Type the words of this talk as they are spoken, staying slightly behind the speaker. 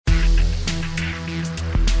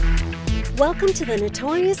Welcome to the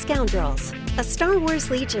Notorious Scoundrels, a Star Wars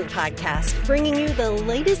Legion podcast bringing you the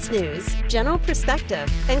latest news, general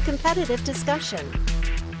perspective, and competitive discussion.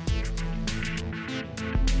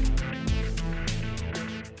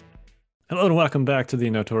 Hello and welcome back to the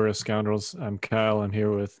Notorious Scoundrels. I'm Kyle. I'm here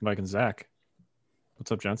with Mike and Zach.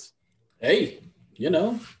 What's up, gents? Hey,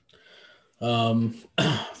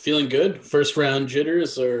 feeling good. First round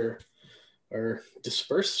jitters are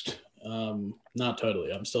dispersed. Not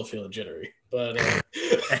totally. I'm still feeling jittery, but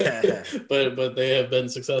but they have been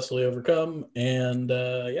successfully overcome. And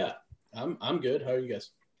yeah, I'm good. How are you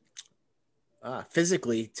guys?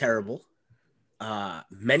 Physically terrible,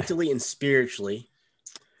 mentally and spiritually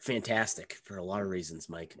fantastic for a lot of reasons,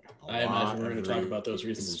 Mike. I imagine we're going to talk about those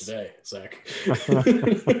reasons today, Zach.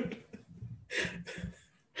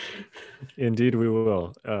 Indeed, we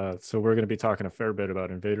will. So we're going to be talking a fair bit about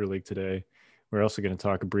Invader League today. We're also going to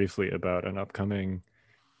talk briefly about an upcoming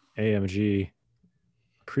AMG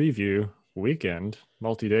preview weekend,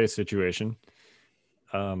 multi-day situation,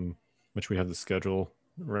 which we have the schedule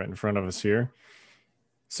right in front of us here.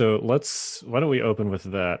 So why don't we open with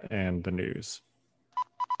that and the news?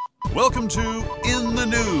 Welcome to In the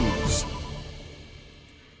News.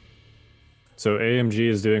 So AMG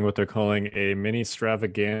is doing what they're calling a mini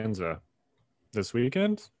stravaganza this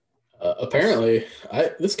weekend. Apparently,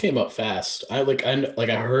 this came up fast. I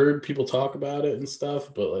heard people talk about it and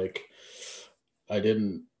stuff, but I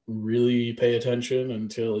didn't really pay attention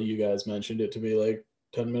until you guys mentioned it to me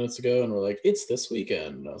 10 minutes ago, and we're like, it's this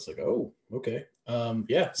weekend. And I was like, oh, okay.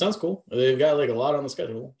 Yeah, sounds cool. They've got a lot on the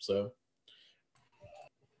schedule, so.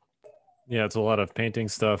 Yeah, it's a lot of painting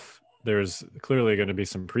stuff. There's clearly going to be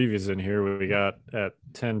some previews in here. We got at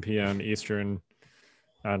 10 p.m. Eastern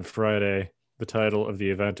on Friday. The title of the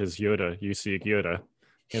event is Yoda, You Seek Yoda.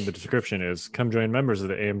 And the description is, come join members of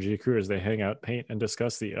the AMG crew as they hang out, paint, and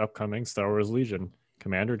discuss the upcoming Star Wars Legion.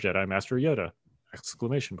 Commander Jedi Master Yoda! !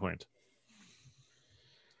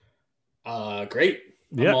 Great.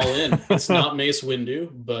 I'm Yeah. all in. It's not Mace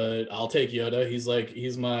Windu, but I'll take Yoda. He's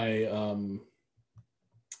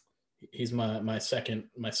my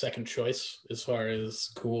second choice as far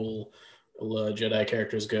as cool Jedi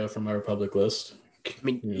characters go from my Republic list. I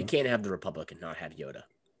mean, you can't have the Republic and not have Yoda.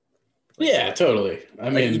 Yeah, totally.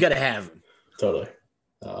 I mean, you got to have him. Totally.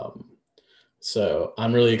 So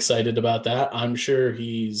I'm really excited about that. I'm sure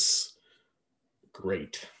he's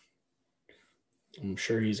great. All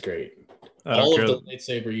of the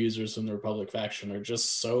lightsaber users in the Republic faction are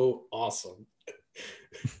just so awesome.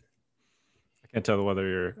 I can't tell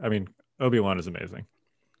whether Obi-Wan is amazing.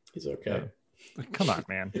 He's okay. Come on,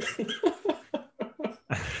 man.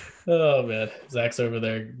 Oh man, Zach's over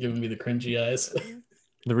there giving me the cringy eyes.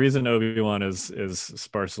 The reason Obi-Wan is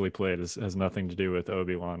sparsely played has nothing to do with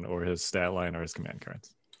Obi-Wan or his stat line or his command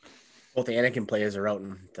cards. Both the Anakin players are out,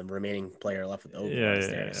 and the remaining player left with Obi-Wan is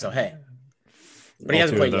there. Yeah. So hey, but he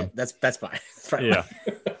hasn't played yet. That's fine. Yeah.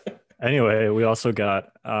 Anyway, we also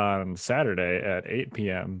got on Saturday at 8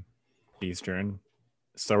 p.m. Eastern,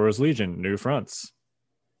 Star Wars Legion New Fronts.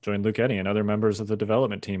 Join Luke Eddy and other members of the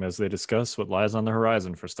development team as they discuss what lies on the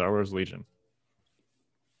horizon for Star Wars Legion.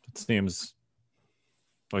 It seems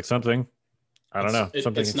like something. I don't know.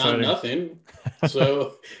 Something it's exciting. Not nothing.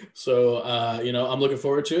 So I'm looking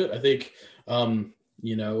forward to it. I think,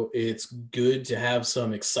 it's good to have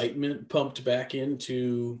some excitement pumped back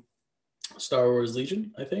into Star Wars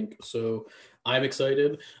Legion, I think. So I'm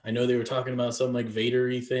excited. I know they were talking about some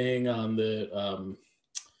Vader-y thing on the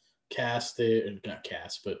not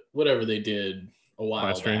cast, but whatever they did a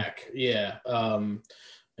while back. Yeah.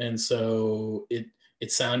 And so it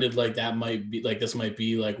sounded like that might be this might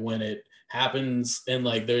be when it happens, and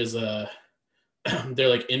there's a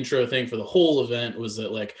their intro thing for the whole event was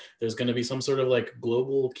that there's going to be some sort of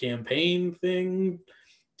global campaign thing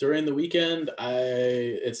during the weekend.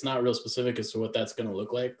 It's not real specific as to what that's going to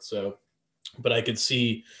look like. So, but I could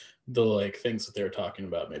see the things that they're talking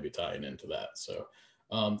about maybe tying into that. So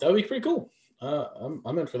that would be pretty cool.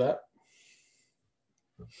 I'm in for that.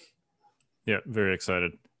 Yeah, very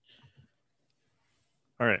excited.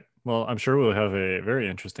 All right. Well, I'm sure we'll have a very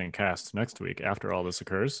interesting cast next week after all this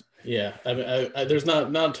occurs. Yeah, I mean, there's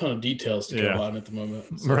not a ton of details to go on at the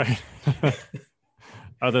moment. So. Right.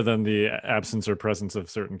 Other than the absence or presence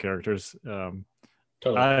of certain characters.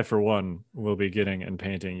 Totally. I, for one, will be getting and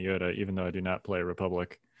painting Yoda, even though I do not play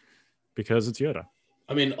Republic, because it's Yoda.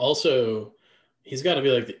 I mean, also, he's got to be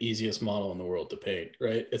the easiest model in the world to paint,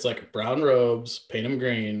 right? It's brown robes, paint him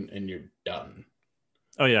green, and you're done.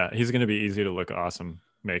 Oh, yeah. He's going to be easy to look awesome.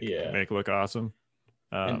 Make look awesome.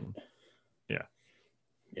 Yeah.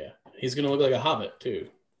 He's gonna look like a hobbit too,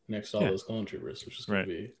 next to all those clone troopers, which is gonna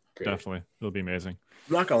be Great. Definitely. It'll be amazing.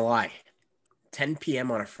 I'm not gonna lie. 10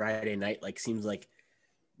 p.m. on a Friday night seems like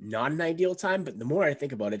not an ideal time, but the more I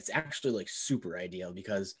think about it, it's actually super ideal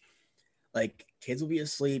because kids will be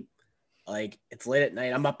asleep. It's late at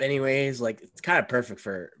night. I'm up anyways. It's kind of perfect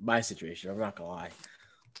for my situation. I'm not gonna lie.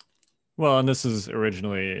 Well, and this is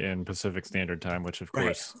originally in Pacific Standard Time, which of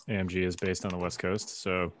course AMG is based on the West Coast.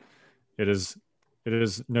 So it is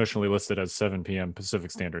notionally listed as 7 p.m.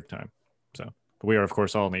 Pacific Standard Time. So but we are of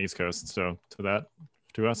course all on the East Coast. So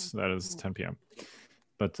to us, that is 10 p.m.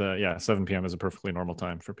 But 7 p.m. is a perfectly normal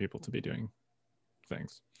time for people to be doing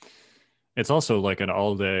things. It's also an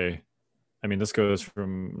all day. I mean, this goes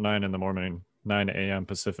from 9 in the morning, 9 a.m.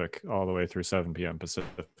 Pacific, all the way through 7 p.m.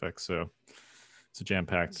 Pacific. So it's a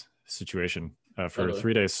jam-packed situation for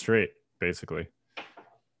 3 days straight, basically.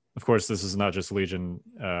 Of course, this is not just Legion.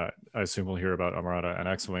 I assume we'll hear about Armada and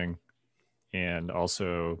X-Wing, and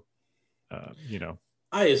also,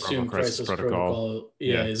 I assume Crisis Protocol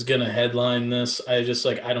is going to headline this. I just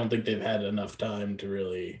I don't think they've had enough time to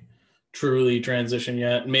really truly transition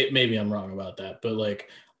yet. Maybe I'm wrong about that, but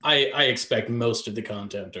I expect most of the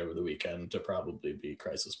content over the weekend to probably be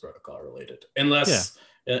Crisis Protocol related, unless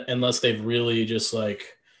they've really just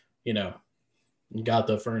got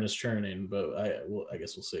the furnace churning. But I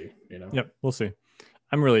guess we'll see. Yep, we'll see.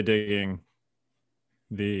 I'm really digging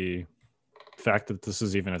the fact that this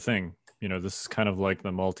is even a thing. This is kind of like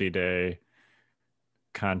the multi-day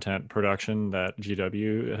content production that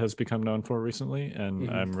GW has become known for recently, and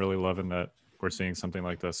I'm really loving that we're seeing something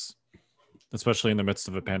like this, especially in the midst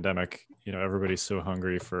of a pandemic. Everybody's so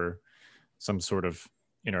hungry for some sort of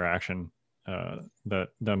interaction that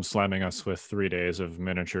them slamming us with 3 days of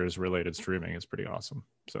miniatures related streaming is pretty awesome.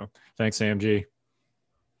 So thanks, AMG.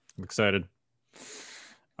 I'm excited.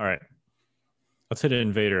 All right, let's hit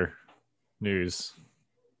Invader news.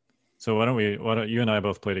 So why don't you and I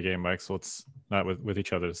both played a game, Mike? So let's not with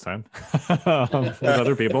each other this time, with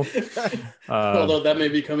other people. Although that may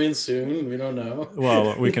be coming soon, we don't know.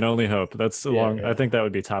 Well, we can only hope. That's long. Yeah. I think that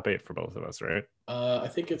would be top 8 for both of us, right? I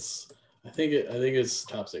think it's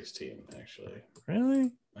top 16 actually.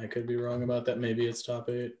 Really? I could be wrong about that. Maybe it's top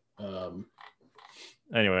 8.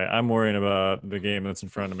 Anyway, I'm worrying about the game that's in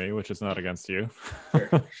front of me, which is not against you.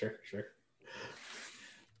 Sure.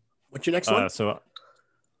 What's your next one? So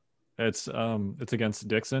it's against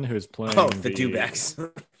Dixon, who's playing the Dewbacks.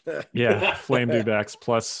 Flame Dewbacks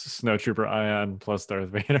plus Snowtrooper Ion plus Darth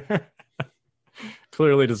Vader.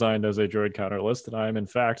 Clearly designed as a droid counter list, and I am in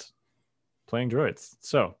fact playing droids.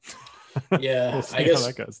 So yeah, I guess how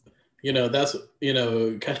that goes. That's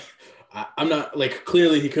kind of, I'm not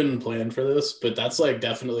clearly he couldn't plan for this, but that's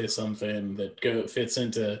definitely something that fits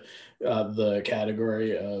into the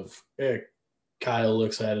category of Kyle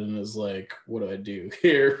looks at it and is like, what do I do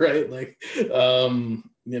here? Right. I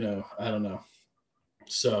don't know.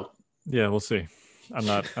 So yeah, we'll see.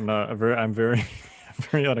 I'm very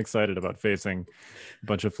unexcited about facing a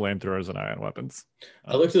bunch of flamethrowers and ion weapons.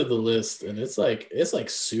 I looked at the list and it's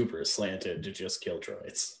super slanted to just kill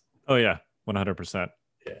droids. Oh yeah, 100%.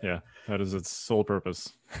 Yeah, that is its sole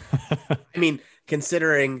purpose. I mean,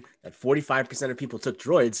 considering that 45% of people took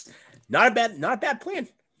droids, not a bad plan.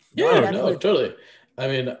 Yeah, no, totally. I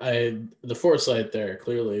mean, the foresight there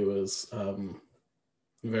clearly was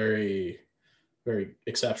very, very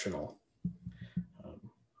exceptional.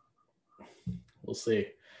 We'll see.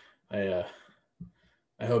 I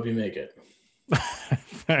hope you make it.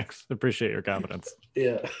 Thanks. Appreciate your confidence.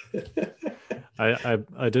 Yeah.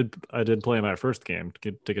 I did play my first game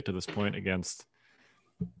to get to this point against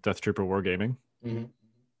Death Trooper Wargaming. Mm-hmm.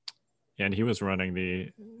 And he was running the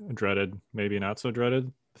dreaded, maybe not so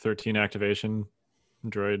dreaded, 13 activation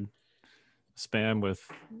droid spam with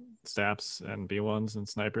STAPs and B1s and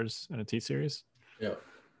snipers and a T-series. Yeah.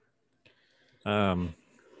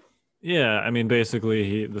 Yeah, I mean,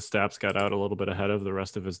 basically, the STAPs got out a little bit ahead of the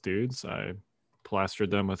rest of his dudes. I plastered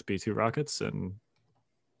them with B2 rockets, and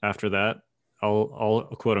after that, all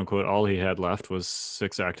quote unquote, all he had left was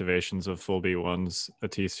 6 activations of full B1s, a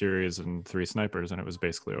T-series, and 3 snipers, and it was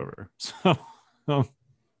basically over. So,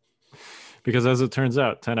 because as it turns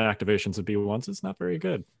out, 10 activations of B1s is not very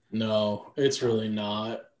good. No, it's really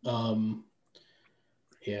not.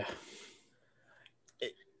 Yeah.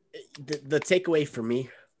 The takeaway for me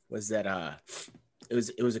was that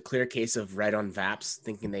it was a clear case of right on Vaps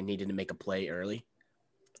thinking they needed to make a play early,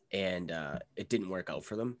 and it didn't work out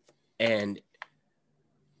for them. And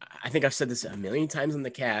I think I've said this a million times on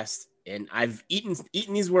the cast, and I've eaten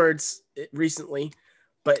these words recently,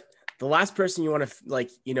 but the last person you want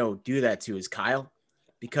to do that to is Kyle.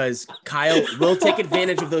 because Kyle will take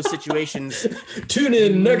advantage of those situations. Tune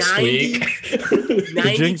in next week.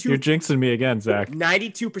 You're jinxing me again, Zach.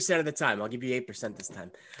 92% of the time. I'll give you 8% this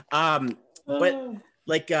time.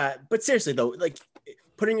 But seriously though, like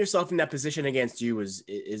putting yourself in that position against you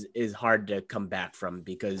is hard to come back from,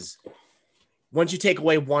 because once you take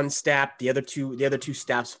away one stat, the other two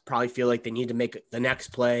stats probably feel like they need to make the next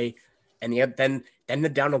play, and then they're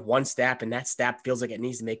down to one stat, and that stat feels like it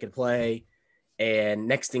needs to make a play. And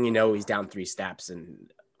next thing you know, he's down 3 steps.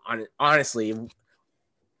 And honestly,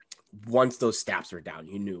 once those steps were down,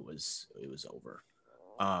 you knew it was over.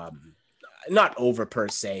 Not over per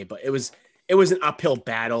se, but it was an uphill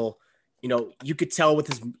battle. You know, you could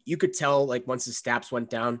tell like once his steps went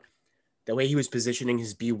down, the way he was positioning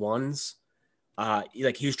his B1s,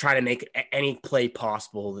 like he was trying to make any play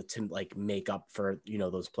possible to like make up for, you know,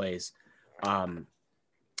 those plays.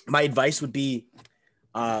 My advice would be,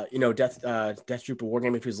 Death Trooper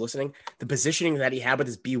Wargame, if he was listening, the positioning that he had with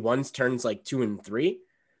his B1s turns like 2 and 3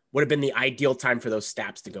 would have been the ideal time for those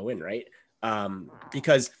stats to go in, right?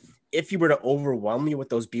 Because if he were to overwhelm you with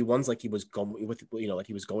those B1s like he was going with, you know, like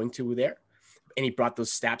he was going to there, and he brought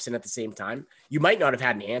those stats in at the same time, you might not have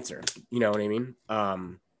had an answer. You know what I mean?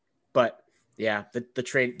 But yeah,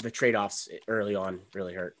 the trade-offs early on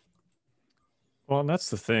really hurt. Well, and that's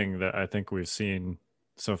the thing that I think we've seen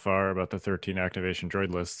so far about the 13 activation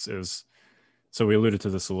droid lists is, so we alluded to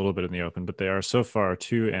this a little bit in the open, but they are so far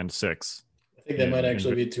 2 and 6. I think they might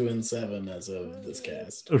actually be 2 and 7 as of this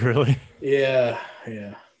cast. Really? Yeah.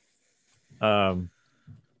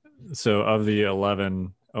 So of the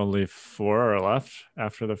 11, only 4 are left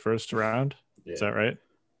after the first round. Yeah. Is that right?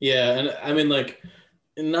 Yeah, and I mean, like,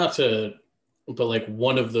 but like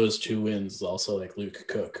one of those 2 wins is also like Luke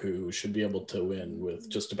Cook, who should be able to win with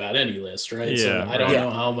just about any list, right? Yeah, so I don't know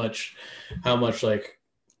how much like,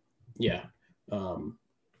 yeah.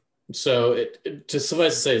 So it just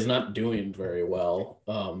suffice to say is not doing very well,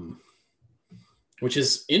 which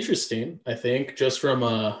is interesting, I think, just from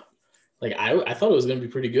I thought it was going to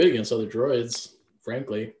be pretty good against other droids,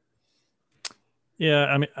 frankly. Yeah,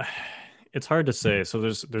 I mean, it's hard to say. So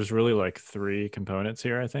there's really like 3 components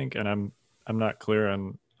here, I think, and I'm not clear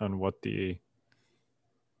on what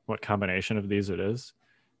combination of these it is.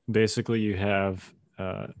 Basically, you have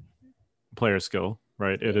player skill,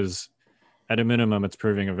 right? It is, at a minimum, it's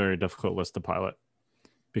proving a very difficult list to pilot,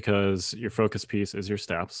 because your focus piece is your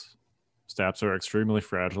staps. Staps are extremely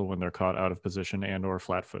fragile when they're caught out of position and or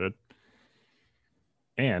flat-footed.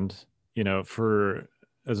 And, you know, for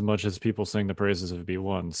as much as people sing the praises of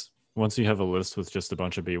B1s, once you have a list with just a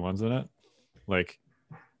bunch of B1s in it, like,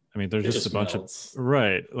 I mean, there's just a bunch melts. of,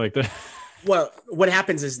 right, like the. Well, what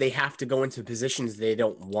happens is they have to go into positions they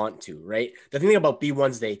don't want to, right? The thing about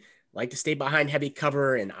B1s, they like to stay behind heavy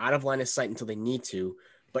cover and out of line of sight until they need to.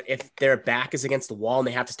 But if their back is against the wall and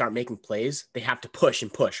they have to start making plays, they have to push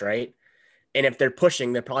and push, right? And if they're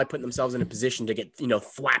pushing, they're probably putting themselves in a position to get,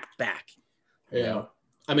 flapped back. Yeah.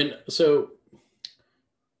 I mean, so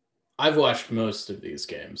I've watched most of these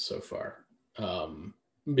games so far.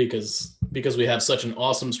 Because we have such an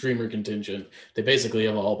awesome streamer contingent, they basically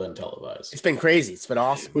have all been televised. It's been crazy. It's been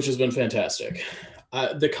awesome. Which has been fantastic.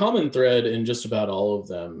 The common thread in just about all of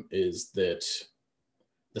them is that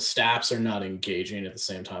the staps are not engaging at the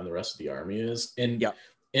same time the rest of the army is.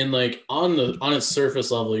 And like on its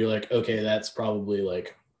surface level, you're like, okay, that's probably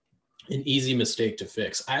like an easy mistake to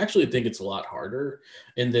fix. I actually think it's a lot harder,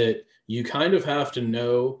 in that you kind of have to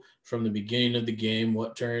know from the beginning of the game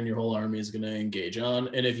what turn your whole army is going to engage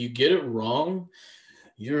on. And if you get it wrong,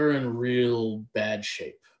 you're in real bad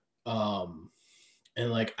shape. And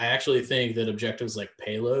like, I actually think that objectives like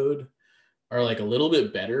payload are like a little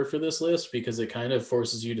bit better for this list, because it kind of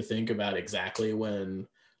forces you to think about exactly when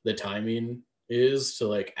the timing is to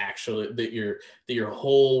like actually that your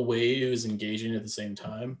whole wave is engaging at the same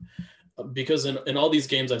time. Because in all these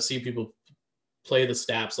games, I've seen people play the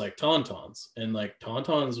staps like tauntauns, and like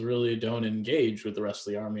tauntauns really don't engage with the rest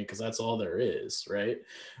of the army because that's all there is, right?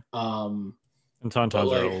 And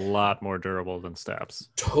tauntauns are a lot more durable than staps.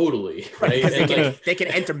 Totally, right? Because they can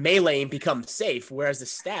enter melee and become safe, whereas the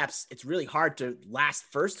staps, it's really hard to last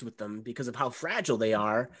first with them because of how fragile they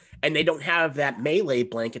are, and they don't have that melee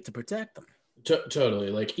blanket to protect them.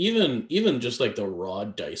 Totally. Like even just like the raw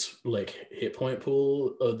dice like hit point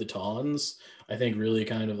pool of the tawns, I think really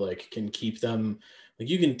kind of like can keep them like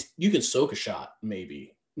you can soak a shot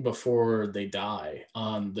maybe before they die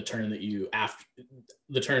on the turn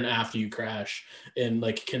after you crash. And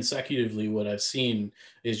like consecutively what I've seen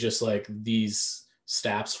is just like these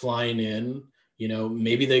staps flying in,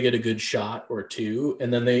 maybe they get a good shot or two,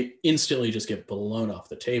 and then they instantly just get blown off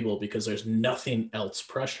the table because there's nothing else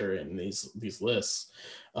pressure in these lists.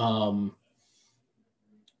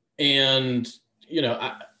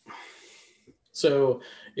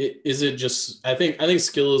 Is it just, I think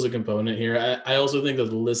skill is a component here. I also think that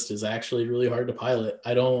the list is actually really hard to pilot.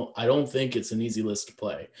 I don't think it's an easy list to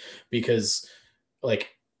play because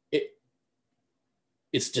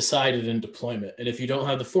it's decided in deployment. And if you don't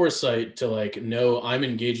have the foresight to know I'm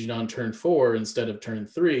engaging on turn 4 instead of turn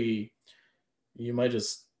 3, you might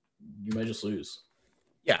just lose.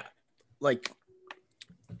 Yeah. Like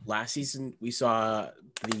last season, we saw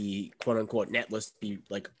the quote unquote net list be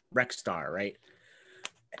like Rexstar, right?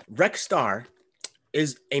 Rexstar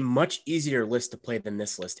is a much easier list to play than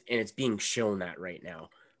this list, and it's being shown that right now.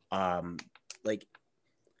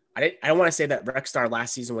 I don't want to say that Rexstar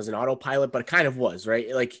last season was an autopilot, but it kind of was,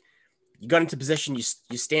 right? Like you got into position,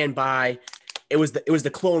 you stand by. It was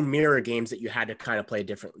the clone mirror games that you had to kind of play a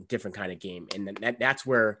different kind of game, and that's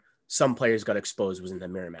where some players got exposed, was in the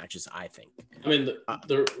mirror matches, I think. I mean,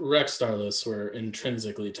 the Rexstar lists were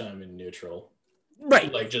intrinsically timing neutral,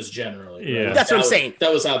 right? Like just generally, yeah. Right? That's what I'm saying.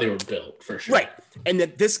 That was how they were built, for sure, right? And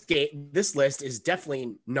that this list is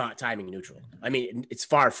definitely not timing neutral. I mean, it's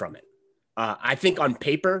far from it. I think on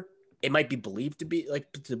paper, it might be believed to be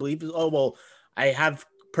oh, well, I have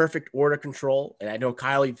perfect order control. And I know,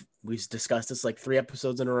 Kyle, we've discussed this 3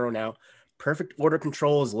 episodes in a row now. Perfect order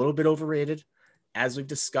control is a little bit overrated, as we've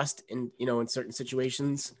discussed in certain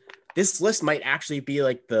situations. This list might actually be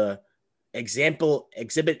like the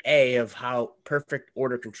exhibit A of how perfect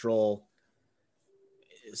order control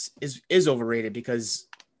is overrated, because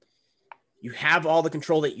you have all the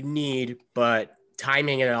control that you need, but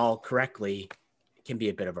timing it all correctly can be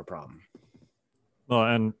a bit of a problem. Well,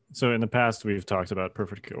 and so in the past, we've talked about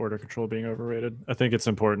perfect order control being overrated. I think it's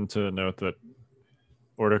important to note that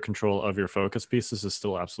order control of your focus pieces is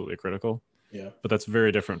still absolutely critical. Yeah. But that's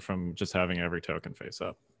very different from just having every token face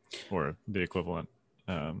up or the equivalent.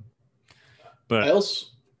 But I also,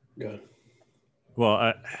 go ahead.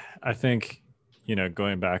 Well, I think,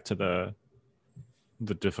 going back to the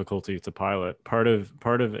difficulty to pilot, part of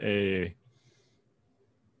a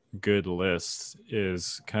good list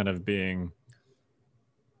is kind of being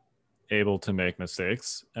able to make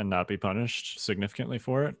mistakes and not be punished significantly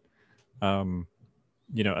for it. And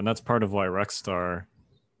that's part of why Rexstar,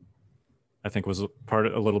 I think, was a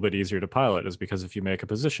little bit easier to pilot, is because if you make a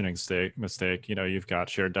positioning mistake, you've got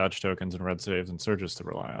shared dodge tokens and red saves and surges to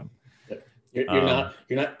rely on. You're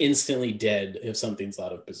not instantly dead if something's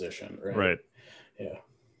out of position, right? Right. Yeah.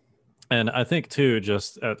 And I think too,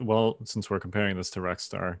 since we're comparing this to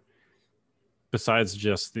Rexstar, besides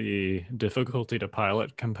just the difficulty to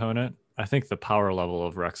pilot component, I think the power level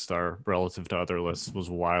of Rexstar relative to other lists was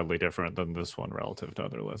wildly different than this one relative to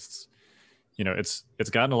other lists. It's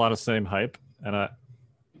gotten a lot of same hype, and I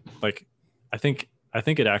think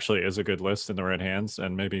it actually is a good list in the right hands,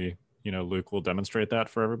 and maybe Luke will demonstrate that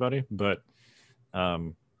for everybody. But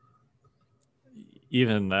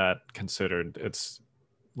even that considered, it's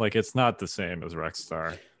not the same as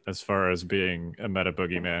Rexstar as far as being a meta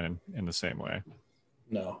boogeyman in the same way.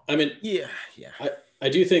 No, I mean, yeah. I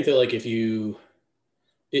do think that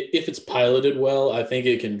if it's piloted well, I think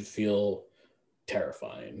it can feel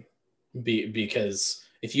terrifying. Because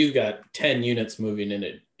if you've got 10 units moving in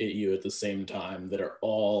at you at the same time that are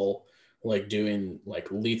all doing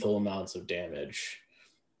lethal amounts of damage,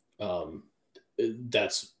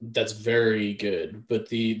 that's very good. But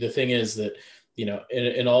the thing is that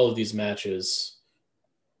in all of these matches,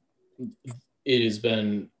 it has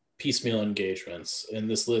been piecemeal engagements, and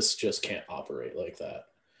this list just can't operate like that.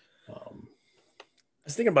 I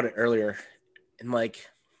was thinking about it earlier, and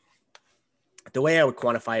the way I would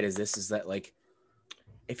quantify it is that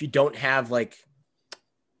if you don't have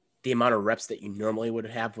the amount of reps that you normally would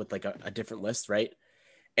have with a different list, right?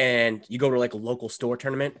 And you go to a local store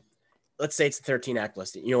tournament, let's say it's a 13 act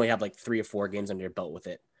list, and you only have 3 or 4 games under your belt with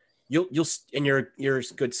it. You're a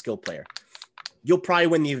good skill player. You'll probably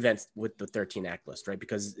win the event with the 13 act list, right?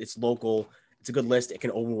 Because it's local, it's a good list, it can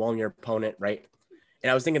overwhelm your opponent, right? And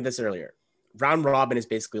I was thinking this earlier. Round robin is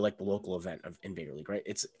basically the local event of Invader League, right?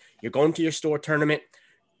 You're going to your store tournament,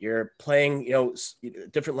 you're playing,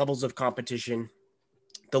 different levels of competition.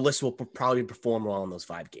 The list will probably perform well in those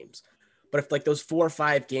 5 games. But if those 4 or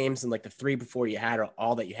 5 games and the 3 before you had are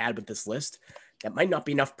all that you had with this list, that might not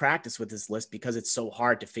be enough practice with this list because it's so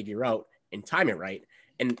hard to figure out and time it right.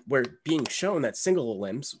 And we're being shown that single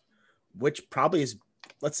limbs, which probably is,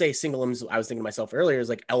 let's say single limbs, I was thinking to myself earlier, is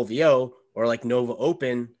LVO or Nova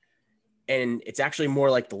Open, And it's actually more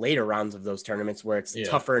like the later rounds of those tournaments where it's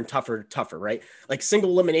tougher and tougher, right? Like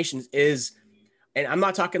single eliminations is, and I'm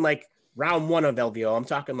not talking like round 1 of LVO. I'm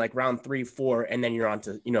talking like round 3, 4, and then you're on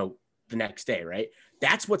to, the next day, right?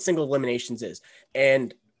 That's what single eliminations is.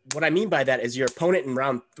 And what I mean by that is your opponent in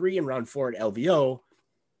round 3 and round 4 at LVO,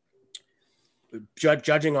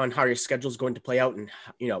 judging on how your schedule is going to play out and,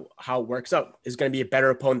 how it works out, is going to be a better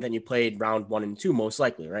opponent than you played round 1 and 2, most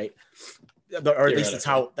likely, right? Or at least it's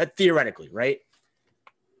how that theoretically, right?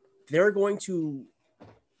 They're going to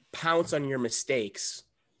pounce on your mistakes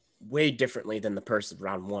way differently than the person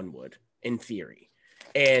round 1 would, in theory.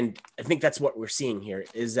 And I think that's what we're seeing here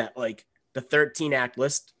is that like the 13 act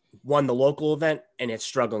list won the local event and it's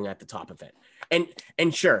struggling at the top event.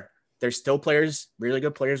 And sure, there's still players, really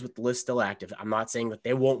good players with the list still active. I'm not saying that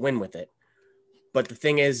they won't win with it. But the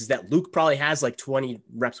thing is that Luke probably has like 20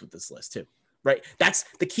 reps with this list too. Right. That's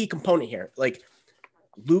the key component here. Like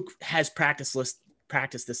Luke has practiced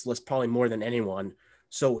this list probably more than anyone.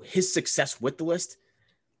 So his success with the list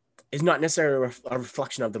is not necessarily a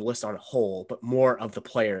reflection of the list on a whole, but more of the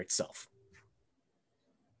player itself.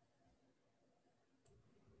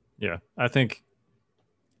 Yeah, I think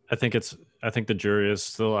the jury is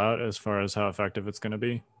still out as far as how effective it's going to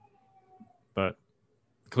be, but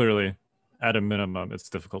clearly, at a minimum, it's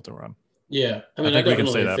difficult to run. Yeah, I mean, I think we can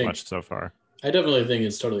say that much so far. I definitely think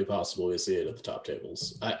it's totally possible we see it at the top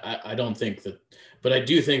tables. I don't think that, but I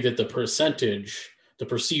do think that the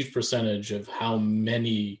perceived percentage of how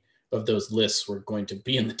many of those lists were going to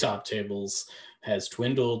be in the top tables has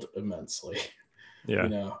dwindled immensely.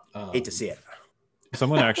 Yeah. Hate to see it.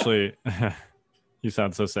 Someone actually, you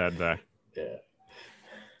sound so sad, Zach. Yeah.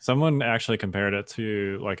 Someone actually compared it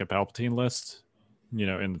to like a Palpatine list, in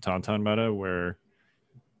the Tauntaun meta where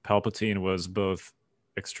Palpatine was both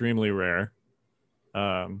extremely rare,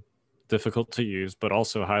 difficult to use, but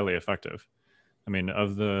also highly effective. I mean,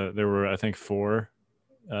 there were, I think, 4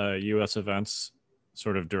 US events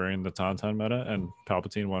sort of during the Tauntaun meta, and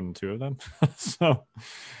Palpatine won 2 of them. So,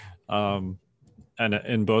 and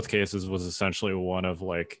in both cases was essentially one of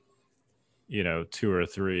like, 2 or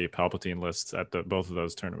 3 Palpatine lists at both of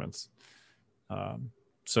those tournaments.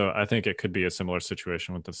 So I think it could be a similar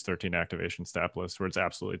situation with this 13 activation stat list where it's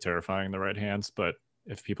absolutely terrifying in the right hands, but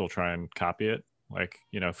if people try and copy it, like,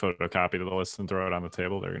 photocopy the list and throw it on the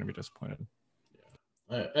table, they're going to be disappointed.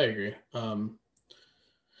 Yeah, I agree. I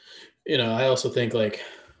also think I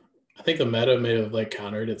think the meta may have like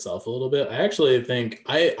countered itself a little bit. I actually think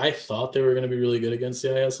I thought they were going to be really good against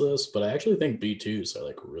the IS list, but I actually think B2s are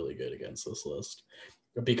like really good against this list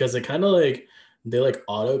because it kind of like they like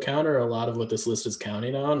auto counter a lot of what this list is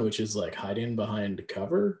counting on, which is like hiding behind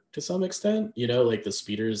cover to some extent. Like the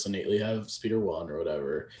speeders innately have speeder 1 or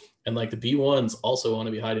whatever, and like the B1s also want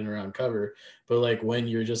to be hiding around cover, but like when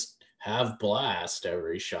you're just have blast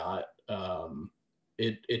every shot,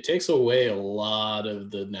 it takes away a lot of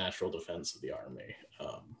the natural defense of the army.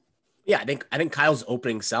 Yeah, I think Kyle's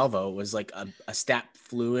opening salvo was like a stat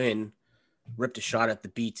flew in, ripped a shot at the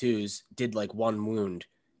B2s, did like 1 wound,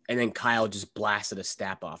 and then Kyle just blasted a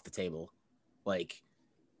stat off the table. Like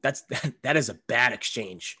that is a bad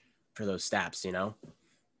exchange for those stats,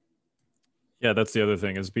 Yeah, that's the other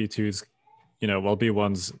thing is B2s, while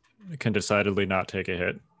B1s can decidedly not take a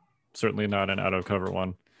hit, certainly not an out of cover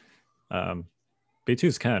one.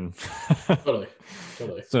 B2s can. Totally.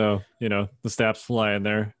 So, the stats fly in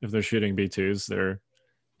there. If they're shooting B2s, they're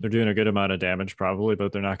doing a good amount of damage probably,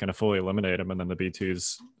 but they're not going to fully eliminate them. And then the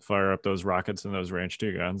B2s fire up those rockets and those range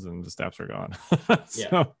 2 guns and the stats are gone.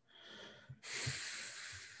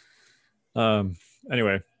 So,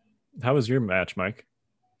 anyway, how was your match, Mike?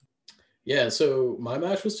 Yeah, so my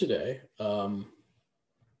match was today. I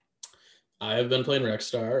have been playing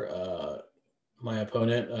Rexstar. My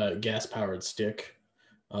opponent, Gas Powered Stick,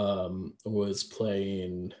 was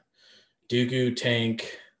playing Dooku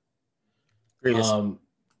Tank. Grievous.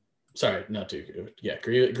 Sorry, not Dooku. Yeah,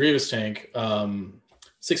 Grievous Tank.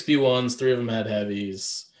 6 B1s, 3 of them had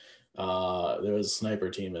heavies. There was a sniper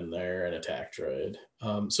team in there and attack droid.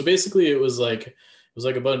 So basically, it was like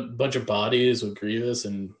a bunch of bodies with Grievous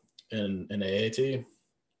and AAT.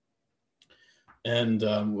 And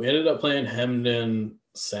we ended up playing Hemden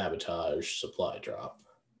Sabotage Supply Drop,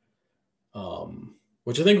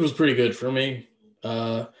 which I think was pretty good for me.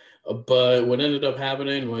 But what ended up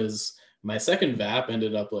happening was my second VAP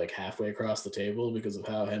ended up like halfway across the table because of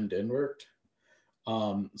how Hemden worked.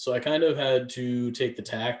 So I kind of had to take the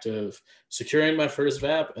tact of securing my first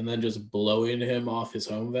VAP and then just blowing him off his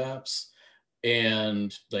home VAPs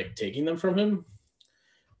and like taking them from him.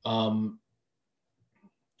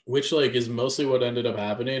 which like is mostly what ended up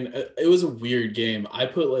happening. It was a weird game. I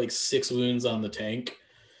put like 6 wounds on the tank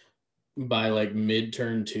by like mid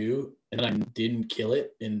turn 2, and I didn't kill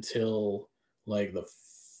it until like the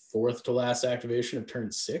 4th to last activation of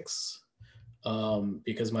turn 6,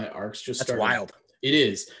 because my arcs just started. That's wild. It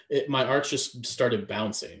is. My arcs just started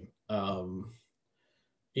bouncing.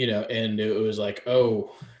 You know, and it was like,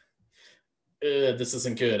 oh, this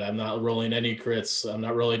isn't good. I'm not rolling any crits. I'm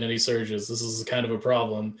not rolling any surges. This is kind of a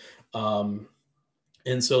problem.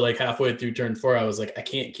 And so like halfway through turn 4, I was like, I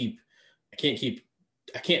can't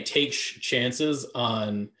take chances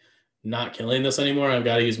on not killing this anymore. I've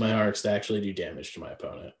got to use my arcs to actually do damage to my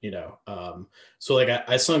opponent, you know? So like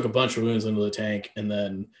I sunk a bunch of wounds into the tank, and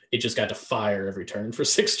then it just got to fire every turn for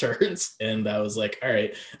 6 turns. And I was like, all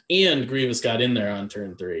right. And Grievous got in there on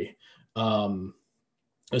turn 3.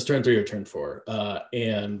 It was turn 3 or turn 4.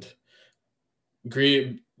 And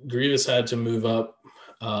Grievous had to move up.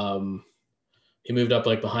 He moved up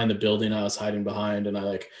like behind the building I was hiding behind, and I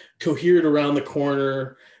like cohered around the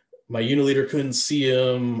corner. My unit couldn't see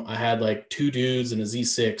him. I had like 2 dudes and a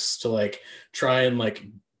Z6 to like try and like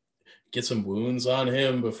get some wounds on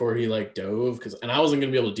him before he like dove, and I wasn't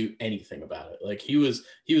gonna be able to do anything about it. Like he was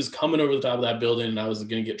coming over the top of that building, and I was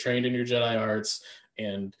gonna get trained in your Jedi arts,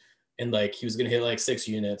 and like he was gonna hit like 6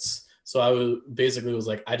 units. So I was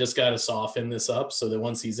like, I just gotta soften this up so that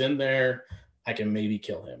once he's in there, I can maybe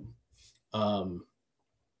kill him.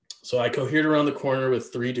 So I cohered around the corner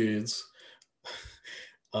with 3 dudes.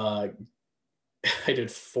 I did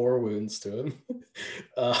 4 wounds to him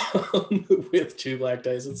with 2 black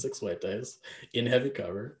dice and 6 white dice in heavy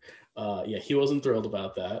cover. Yeah, he wasn't thrilled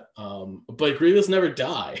about that. But Grievous never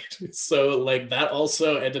died. So like that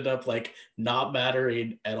also ended up like not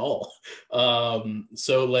mattering at all.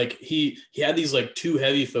 So like he had these like 2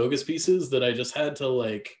 heavy focus pieces that I just had to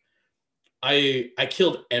like, I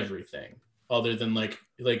killed everything other than like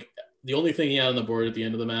the only thing he had on the board at the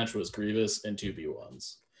end of the match was Grievous and 2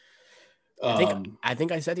 B1s. I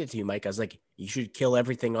think I said it to you, Mike. I was like, you should kill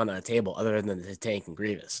everything on that table other than the tank and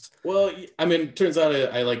Grievous. Well, I mean, turns out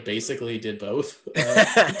I like basically did both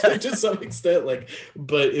to some extent. Like,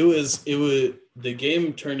 but it was the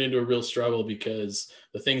game turned into a real struggle because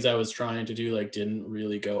the things I was trying to do like didn't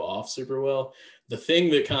really go off super well. The thing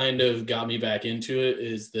that kind of got me back into it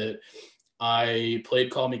is that I played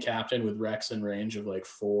Call Me Captain with Rex in range of like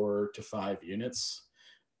 4 to 5 units.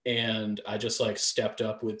 And I just like stepped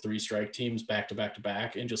up with 3 strike teams back to back to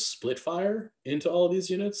back and just split fire into all of these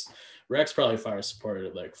units. Rex probably fire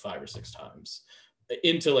supported like 5 or 6 times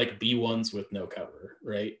into like B1s with no cover,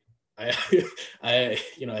 right? I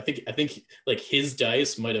think like his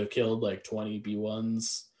dice might have killed like 20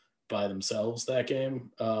 B1s by themselves that game.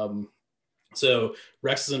 So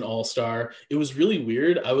Rex is an all-star. It was really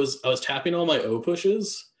weird. I was tapping all my O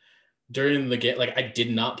pushes during the game. Like I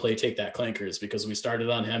did not play Take That Clankers because we started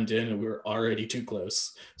on hemmed in and we were already too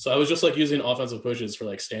close. So I was just like using offensive pushes for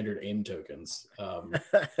like standard aim tokens,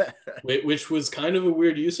 which was kind of a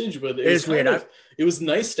weird usage, but it was weird. It was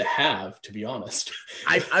nice to have, to be honest.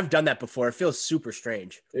 I've done that before. It feels super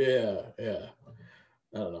strange. Yeah. I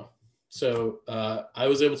don't know. So I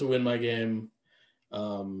was able to win my game.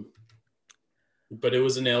 But it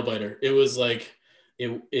was a nail biter. It was like,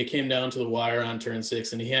 it came down to the wire on turn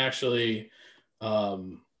 6, and he actually,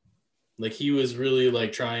 like he was really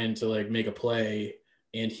like trying to like make a play,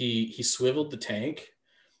 and he swiveled the tank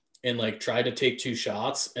and like tried to take 2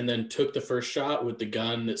 shots, and then took the first shot with the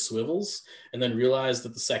gun that swivels, and then realized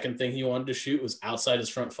that the second thing he wanted to shoot was outside his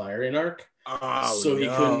front firing arc. Oh, so he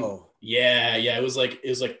couldn't. Yeah. It was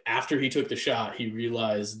like after he took the shot, he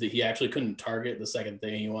realized that he actually couldn't target the second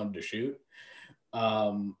thing he wanted to shoot.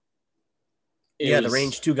 The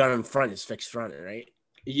range 2 gun in front is fixed front, right?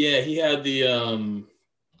 Yeah, he had the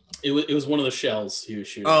it was one of the shells he was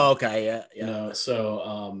shooting. Oh, okay, yeah. You know,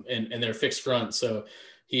 so and they're fixed front, so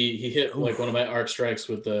he hit like one of my arc strikes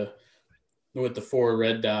with the 4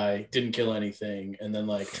 red die, didn't kill anything, and then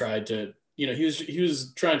like tried to, you know, he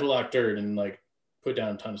was trying to lock dirt and like put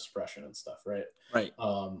down a ton of suppression and stuff, right?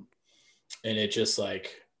 And it just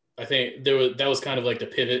like, I think that was kind of like the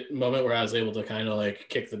pivot moment where I was able to kind of like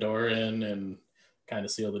kick the door in and kind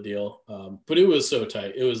of seal the deal. But it was so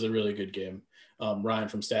tight. It was a really good game. Ryan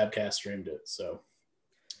from Stabcast streamed it. So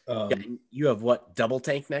you have what, double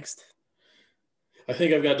tank next? I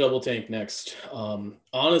think I've got double tank next.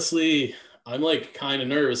 Honestly, I'm like kind of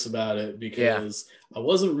nervous about it because I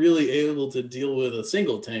wasn't really able to deal with a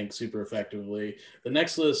single tank super effectively. The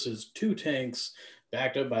next list is 2 tanks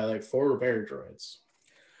backed up by like 4 repair droids.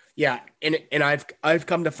 Yeah, and I've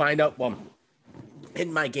come to find out, well,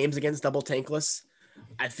 in my games against double tankless,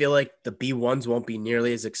 I feel like the B1s won't be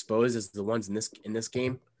nearly as exposed as the ones in this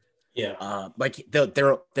game. Yeah. Like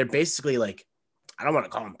they're basically like, I don't want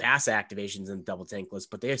to call them pass activations in double tankless,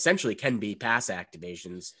 but they essentially can be pass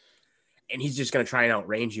activations. And he's just going to try and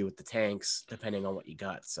outrange you with the tanks, depending on what you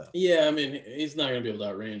got. So yeah, I mean, he's not going to be able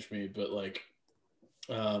to outrange me, but like,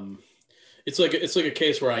 it's like a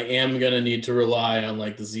case where I am going to need to rely on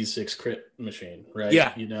like the Z6 crit machine, right?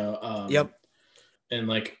 Yeah. You know. Yep. And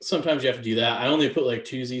like sometimes you have to do that. I only put like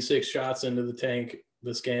 2 Z6 shots into the tank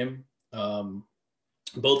this game.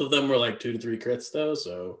 Both of them were like 2 to 3 crits though,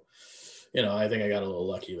 so you know I think I got a little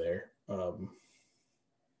lucky there.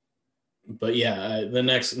 But yeah, the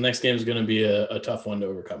next game is going to be a tough one to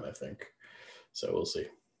overcome, I think. So we'll see.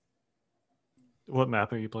 What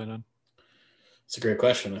map are you playing on? It's a great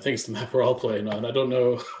question. I think it's the map we're all playing on. I don't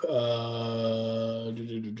know.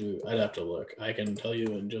 I'd have to look. I can tell you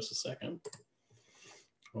in just a second.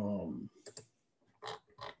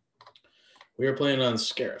 We are playing on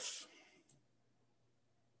Scarif.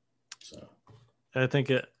 So I think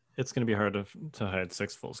it's going to be hard to hide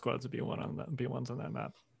 6 full squads of B1s on that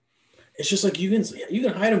map. It's just like you can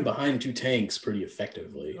hide them behind 2 tanks pretty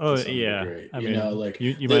effectively. Oh yeah, degree. I mean, like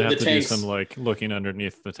you might have to tanks, do some like looking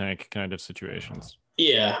underneath the tank kind of situations.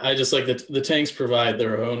 Yeah, I just like the tanks provide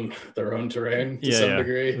their own terrain to some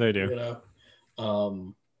degree. They do. You know,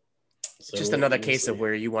 so just another case of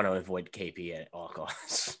where you want to avoid KP at all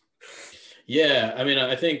costs. Yeah, I mean,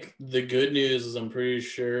 I think the good news is I'm pretty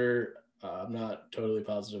sure. I'm not totally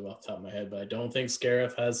positive off the top of my head, but I don't think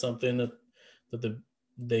Scarif has something that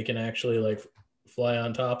they can actually like fly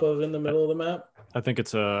on top of in the middle of the map. I think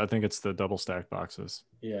it's the double stacked boxes.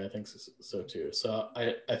 Yeah, I think so too. So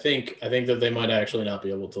I think that they might actually not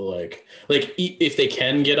be able to like if they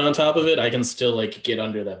can get on top of it, I can still like get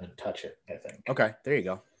under them and touch it, I think. Okay, there you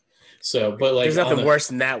go. So, but like there's nothing worse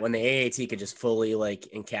than that when the AAT could just fully like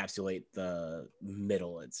encapsulate the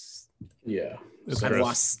middle.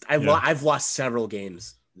 I've lost several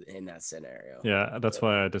games in that scenario. Yeah, that's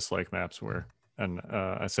why I dislike maps where, and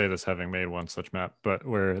I say this having made one such map, but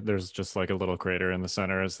where there's just like a little crater in the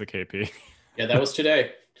center as the KP. Yeah, that was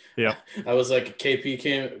today. Yeah, I was like,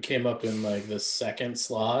 KP came up in like the second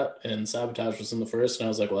slot, and Sabotage was in the first, and I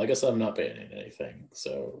was like, well, I guess I'm not banning anything.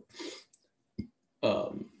 So,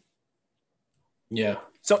 yeah.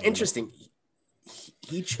 So interesting.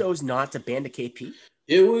 He chose not to ban the KP.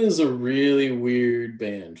 It was a really weird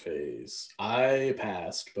ban phase. I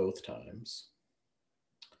passed both times.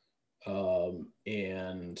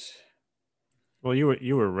 And well,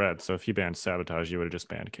 you were red, so if you banned Sabotage, you would have just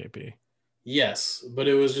banned KP. Yes, but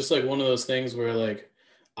it was just like one of those things where like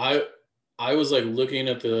I was like looking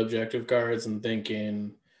at the objective cards and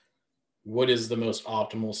thinking, what is the most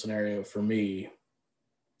optimal scenario for me?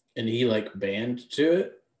 And he like banned to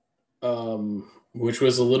it, which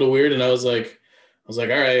was a little weird. And I was like, all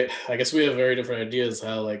right, I guess we have very different ideas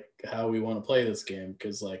how we want to play this game,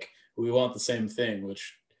 because like we want the same thing,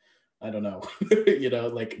 which I don't know. You know,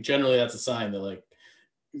 like generally that's a sign that like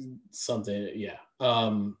something, yeah.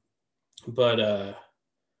 But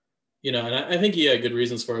you know, and I think he had good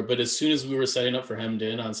reasons for it. But as soon as we were setting up for Hemmed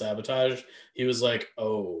In on Sabotage, he was like,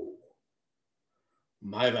 "Oh,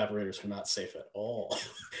 my evaporators are not safe at all."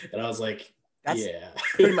 And I was like, that's yeah,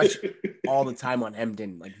 pretty much all the time on Hemmed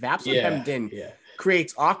In. Like Vaps on Hemmed In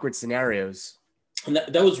creates awkward scenarios. And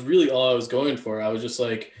that was really all I was going for. I was just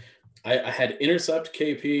like, I had Intercept,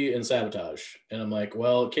 KP, and Sabotage. And I'm like,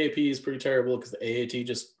 well, KP is pretty terrible because the AAT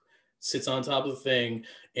just sits on top of the thing.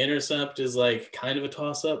 Intercept is like kind of a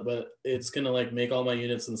toss-up, but it's going to like make all my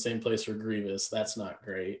units in the same place for Grievous. That's not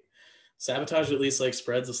great. Sabotage at least like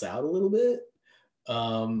spreads us out a little bit.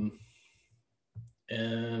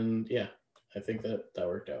 And yeah, I think that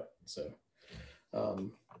worked out. So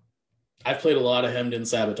I've played a lot of Hemmed In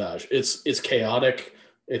Sabotage. It's chaotic.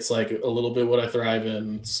 It's like a little bit what I thrive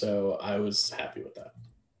in. So I was happy with that.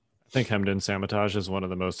 I think Hemmed In Sabotage is one of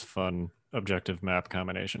the most fun objective map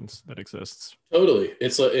combinations that exists. Totally.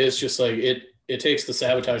 It's just like it takes the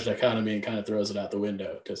Sabotage dichotomy and kind of throws it out the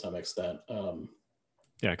window to some extent.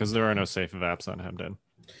 Yeah, because there are no safe vaps on Hemmed In.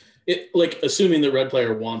 It like assuming the red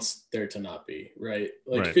player wants there to not be, right?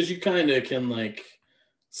 Like because you kind of can like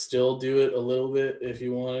still do it a little bit if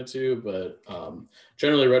you wanted to, but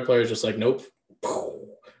generally red players just like, nope,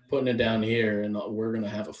 putting it down here and we're gonna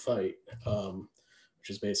have a fight, which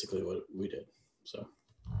is basically what we did. So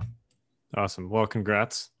awesome. Well,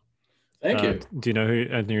 congrats. Thank you. Do you know who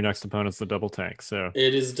your next opponent's the double tank? So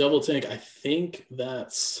it is double tank. I think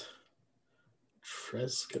that's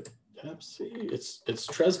Treskapepsi. It's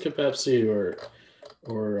Treskapepsi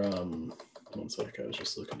or one sec, I was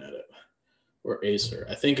just looking at it. Or Acer.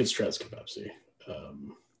 I think it's Treskapepsi.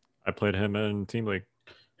 I played him in Team League.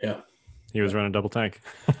 Yeah. He was running double tank.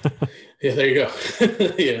 Yeah, there you go.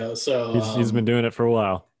 So he's been doing it for a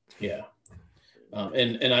while. Yeah.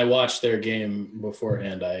 And I watched their game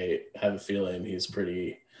beforehand. I have a feeling he's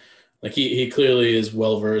pretty, like he clearly is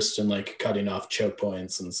well versed in like cutting off choke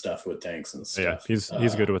points and stuff with tanks and stuff. Yeah,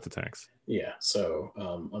 he's good with the tanks. Yeah, so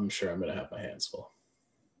I'm sure I'm gonna have my hands full.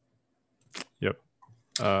 Yep.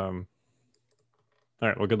 All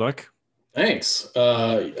right. Well, good luck. Thanks.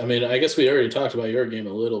 I mean, I guess we already talked about your game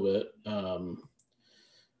a little bit.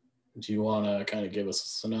 Do you want to kind of give us a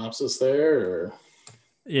synopsis there, or?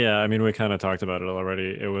 Yeah, I mean, we kind of talked about it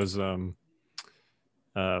already. It was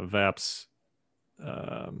Vap's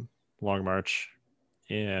Long March,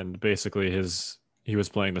 and basically he was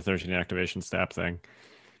playing the 13 activation stab thing,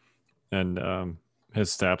 and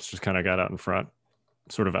his stabs just kind of got out in front,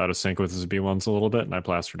 sort of out of sync with his B1s a little bit, and I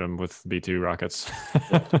plastered him with B2 rockets.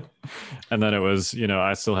 And then it was,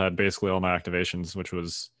 I still had basically all my activations, which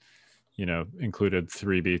was, included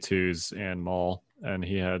 3 B2s and Maul, and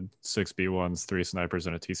he had 6 B1s, 3 snipers,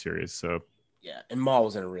 and a T series. So yeah, and Maul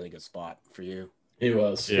was in a really good spot for you. He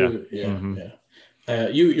was. Yeah. Yeah.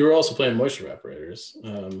 You were also playing moisture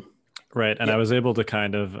evaporators. Right, and I was able to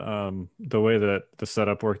kind of the way that the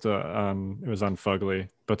setup worked. It was on Fugly,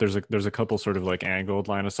 but there's a couple sort of like angled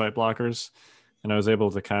line of sight blockers, and I was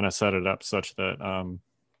able to kind of set it up such that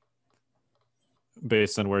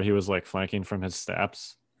based on where he was like flanking from his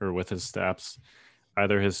stabs or with his stabs,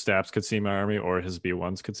 either his stabs could see my army or his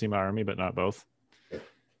B1s could see my army, but not both.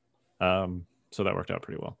 So that worked out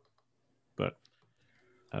pretty well. But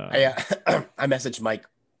I messaged Mike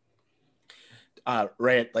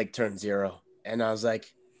right at like turn 0, and I was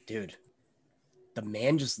like, dude, the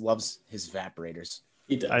man just loves his evaporators.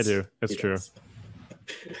 He does. I do. It's true. Does.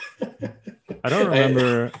 I don't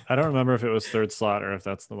remember if it was third slot or if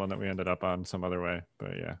that's the one that we ended up on some other way.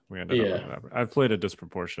 But yeah, we ended up on I've played a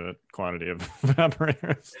disproportionate quantity of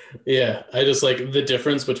evaporators. Yeah, I just like the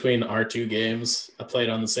difference between our 2 games. I played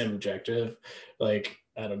on the same objective. Like,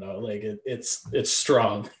 I don't know, like it's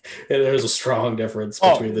strong. There's a strong difference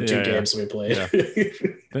between the 2 games we played.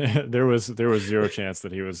 Yeah. There was 0 chance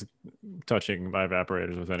that he was touching my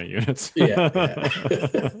evaporators with any units.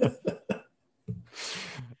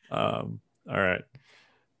 All right.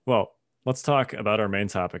 Well, let's talk about our main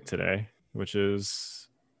topic today, which is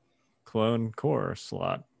clone core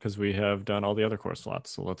slot, because we have done all the other core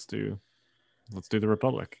slots. So let's do the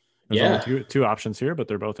Republic. There's only two options here, but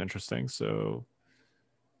they're both interesting. So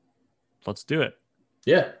let's do it.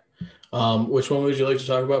 Yeah. Which one would you like to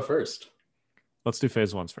talk about first? Let's do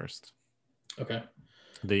phase 1s first. Okay.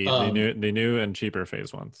 The new and cheaper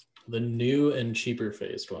phase 1s. The new and cheaper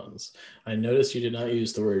phased ones. I noticed you did not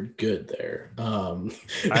use the word good there. I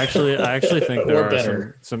actually think there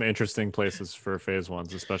are some interesting places for phase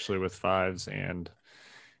 1s, especially with 5s and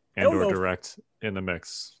or direct in the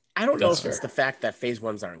mix. I don't know if it's the fact that phase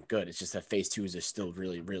 1s aren't good. It's just that phase 2s are still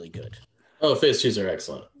really, really good. Oh, phase 2s are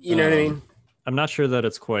excellent. You know what I mean? I'm not sure that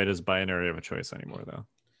it's quite as binary of a choice anymore, though.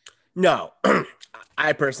 No,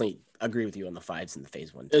 I personally agree with you on the 5s and the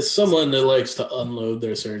phase 1. As someone that likes to unload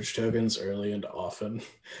their surge tokens early and often,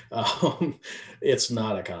 it's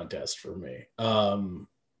not a contest for me.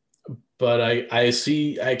 But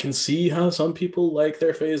I can see how some people like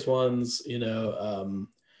their phase 1s.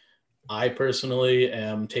 I personally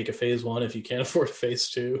am take a phase 1 if you can't afford a phase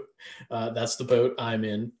 2. That's the boat I'm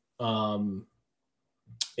in. I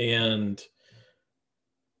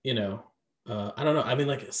don't know. I mean,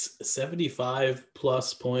 like 75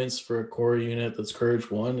 plus points for a core unit that's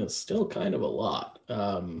Courage 1 is still kind of a lot.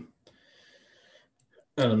 And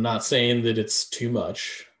I'm not saying that it's too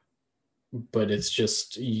much, but it's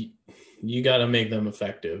just you got to make them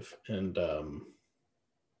effective. And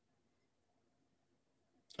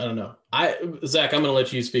I don't know. Zach, I'm going to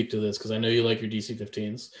let you speak to this because I know you like your DC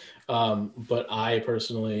 15s. But I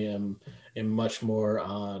personally am much more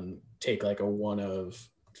on take like a 1 of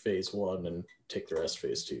phase 1 and take the rest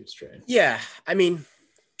phase 2 strain. Yeah, I mean,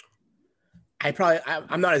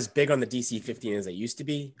 I'm not as big on the DC 15 as I used to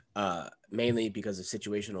be, mainly because of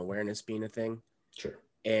situational awareness being a thing. Sure.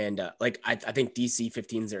 And I think DC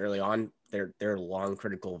 15s early on, their long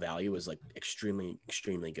critical value was like extremely,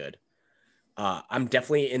 extremely good. I'm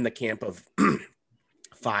definitely in the camp of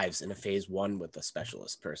 5s in a phase 1 with a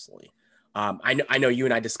specialist personally. I know you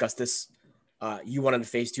and I discussed this. You wanted a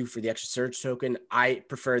phase 2 for the extra surge token. I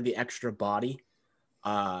prefer the extra body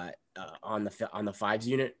on the 5s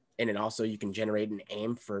unit, and then also you can generate an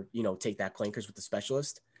aim for take that clankers with the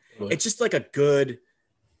specialist. Really? It's just like a good.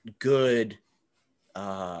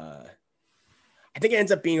 I I think it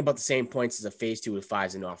ends up being about the same points as a phase 2 with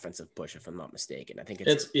 5s and offensive push, if I'm not mistaken. I think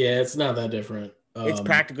it's not that different. It's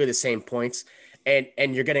practically the same points, and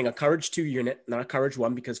you're getting a courage 2 unit, not a courage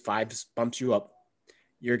 1, because 5s bumps you up.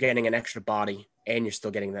 You're getting an extra body, and you're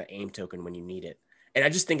still getting that aim token when you need it. And I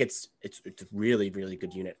just think it's a really, really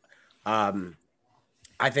good unit.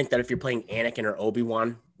 I think that if you're playing Anakin or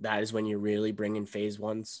Obi-Wan, that is when you really bring in phase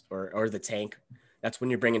 1s or the tank. That's when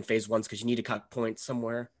you're bringing phase 1s because you need to cut points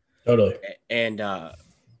somewhere. Totally. And,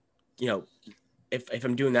 if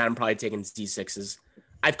I'm doing that, I'm probably taking Z6s.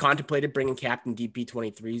 I've contemplated bringing Captain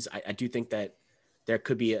DP23s. I do think that there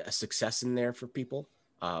could be a success in there for people.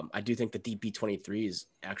 I do think the DP23 is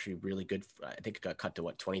actually really good. I think it got cut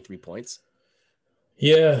to 23 points.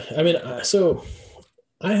 Yeah. I mean, so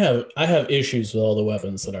I have issues with all the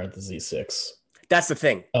weapons that aren't the Z6. That's the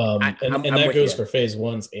thing. And that goes for phase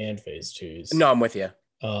 1s and phase 2s. No, I'm with you.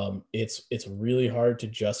 It's really hard to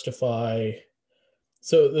justify.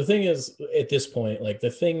 So the thing is, at this point, like the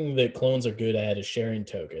thing that clones are good at is sharing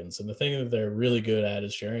tokens, and the thing that they're really good at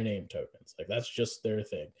is sharing aim tokens. Like that's just their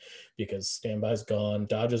thing, because standby's gone,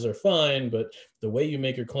 dodges are fine, but the way you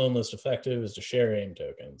make your clone list effective is to share aim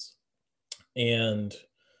tokens. And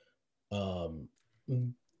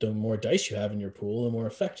the more dice you have in your pool, the more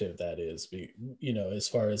effective that is. As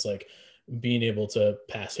far as like being able to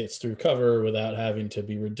pass hits through cover without having to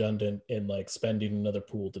be redundant and like spending another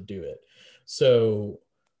pool to do it. So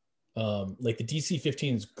like the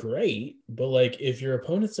DC-15 is great, but like if your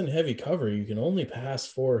opponent's in heavy cover, you can only pass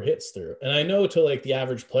 4 hits through. And I know to like the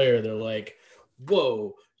average player, they're like,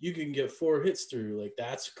 whoa, you can get 4 hits through. Like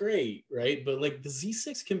that's great, right? But like the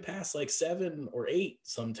Z6 can pass like 7 or 8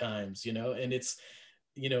 sometimes, and it's,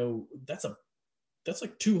 that's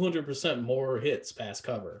like 200% more hits past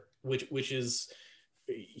cover, which is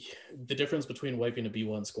the difference between wiping a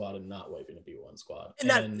B1 squad and not wiping a B1 squad.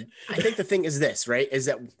 And I think the thing is this, right? Is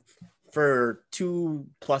that for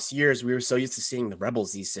 2+ years, we were so used to seeing the Rebel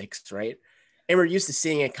Z6, right? And we're used to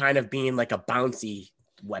seeing it kind of being like a bouncy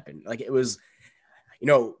weapon. Like it was,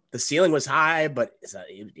 the ceiling was high, but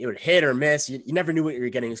it would hit or miss. You never knew what you were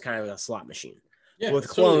getting. It was kind of like a slot machine. Yeah, with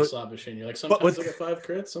clones, slot machine. You're like, sometimes I get 5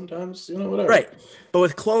 crits, sometimes, whatever. Right. But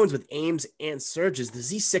with clones, with aims and surges, the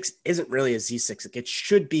Z6 isn't really a Z6. It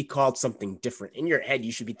should be called something different. In your head,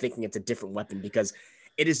 you should be thinking it's a different weapon because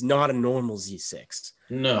it is not a normal Z6.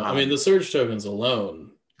 No, I mean, the surge tokens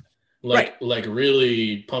alone, like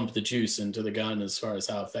really pump the juice into the gun as far as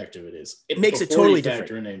how effective it is. It makes it totally different.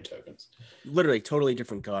 Factor in aim tokens. Literally, totally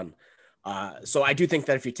different gun. So I do think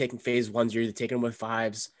that if you're taking phase 1s, you're either taking them with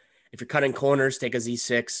 5s. If you're cutting corners, take a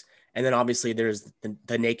Z6. And then obviously there's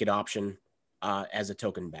the naked option as a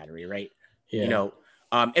token battery, right? Yeah.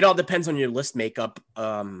 It all depends on your list makeup.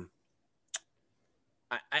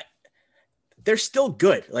 They're still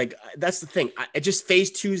good. Like that's the thing.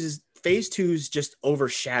 Phase twos just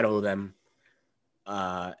overshadow them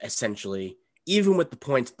essentially, even with the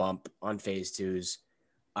points bump on phase 2s.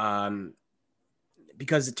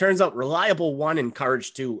 Because it turns out reliable 1 and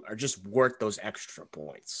courage 2 are just worth those extra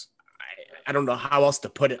points. I don't know how else to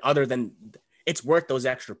put it other than it's worth those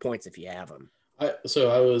extra points if you have them. I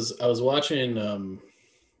was watching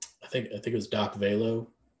I think it was Doc Velo's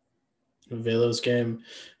game.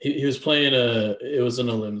 He was playing it was an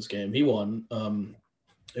Elims game. He won.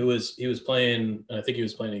 He was playing, I think he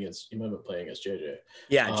was playing against, he might have been playing against JJ.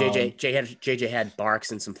 Yeah, JJ had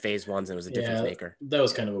Barks and some phase 1s, and it was a difference maker. That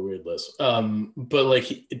was kind of a weird list. But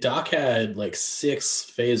like Doc had like 6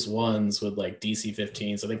 phase 1s with like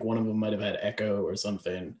DC-15s. I think one of them might have had Echo or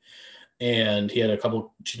something. And he had a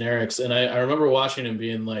couple generics. And I remember watching him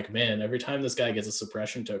being like, man, every time this guy gets a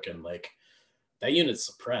suppression token, like that unit's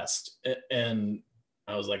suppressed. And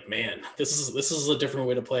I was like, man, this is a different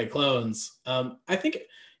way to play clones. I think,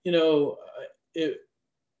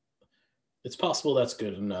 it's possible that's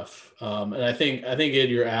good enough. And I think in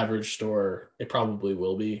your average store, it probably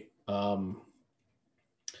will be. I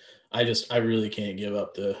really can't give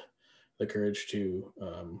up the Courage 2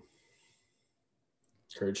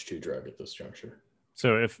 drug at this juncture.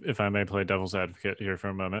 So if I may play devil's advocate here for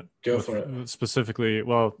a moment. Go for it. Specifically,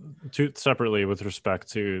 separately with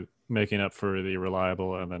respect to making up for the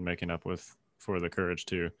reliable and then making up for the Courage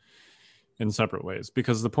 2 in separate ways,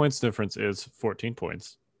 because the points difference is 14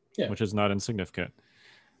 points, which is not insignificant.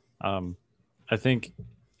 I think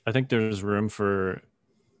there's room for,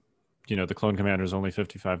 the clone commander is only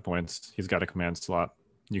 55 points. He's got a command slot.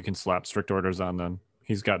 You can slap strict orders on them.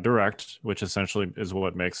 He's got direct, which essentially is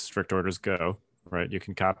what makes strict orders go, right? You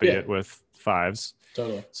can copy it with 5s.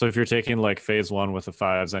 Totally. So if you're taking like phase 1 with the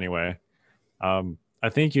 5s anyway, I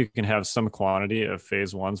think you can have some quantity of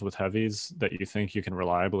phase ones with heavies that you think you can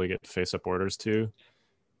reliably get face up orders to,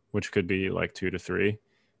 which could be like 2 to 3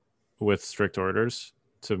 with strict orders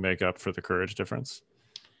to make up for the courage difference.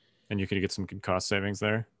 And you could get some good cost savings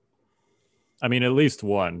there. I mean, at least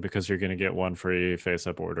one, because you're going to get one free face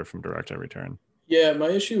up order from direct every turn. Yeah, my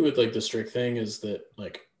issue with like the strict thing is that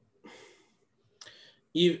like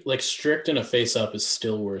strict and a face up is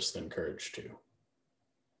still worse than courage 2.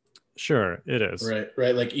 Sure, it is.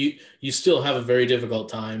 Right. Like you still have a very difficult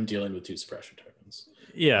time dealing with 2 suppression tokens.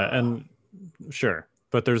 Yeah, and sure,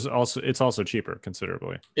 but it's also cheaper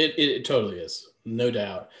considerably. It totally is, no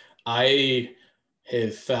doubt. I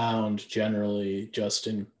have found generally just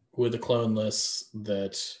with the clone lists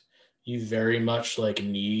that you very much like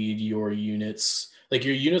need your units. Like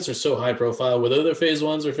your units are so high profile, whether they're phase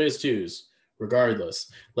 1s or phase 2s,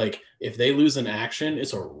 regardless. Like if they lose an action,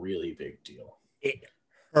 it's a really big deal. It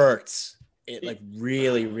hurts. It like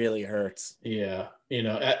really, really hurts. Yeah.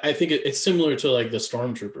 I think it's similar to like the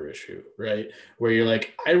Stormtrooper issue, right? Where you're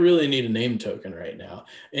like, I really need a name token right now.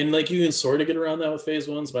 And like you can sort of get around that with phase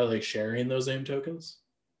 1s by like sharing those name tokens.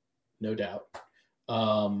 No doubt.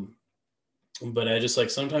 But I just like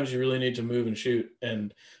sometimes you really need to move and shoot,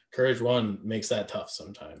 and Courage 1 makes that tough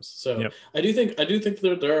sometimes. So yep. I do think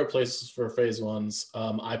that there are places for phase 1s.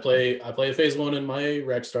 I play a phase 1 in my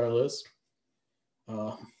Rexstar list.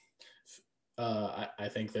 I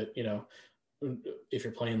think that, if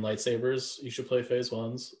you're playing lightsabers, you should play phase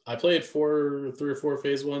 1s. I played 3 or 4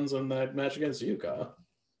 phase 1s on that match against you, Kyle.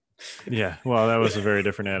 Yeah, well, that was a very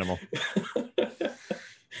different animal.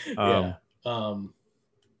 Yeah.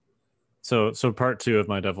 So part 2 of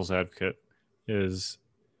my devil's advocate is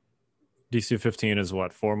DC 15 is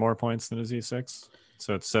what, 4 more points than a Z6?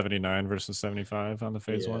 So it's 79 versus 75 on the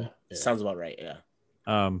phase 1. Yeah. Sounds about right. Yeah.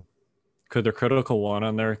 Could the critical 1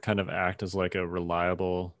 on there kind of act as like a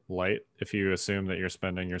reliable light if you assume that you're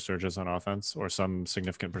spending your surges on offense or some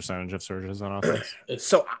significant percentage of surges on offense?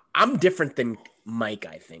 So I'm different than Mike,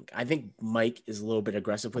 I think. I think Mike is a little bit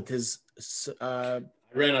aggressive with his I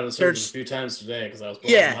ran out of surges a few times today because I was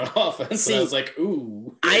playing on offense. See, and I was like,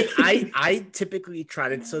 ooh. I typically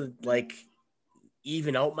try to like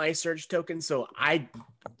even out my surge tokens. So I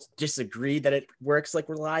disagree that it works like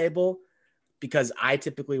reliable, because I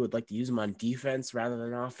typically would like to use them on defense rather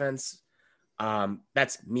than offense.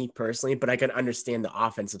 That's me personally, but I can understand the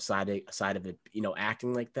offensive side of it,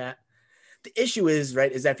 acting like that. The issue is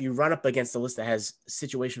that if you run up against a list that has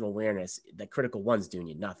situational awareness, the critical 1s do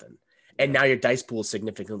need nothing. And now your dice pool is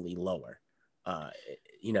significantly lower,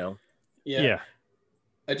 Yeah.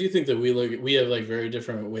 I do think that we have like very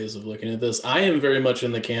different ways of looking at this. I am very much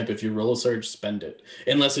in the camp, if you roll a surge, spend it,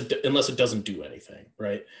 unless it doesn't do anything,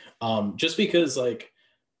 right? Just because like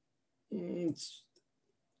you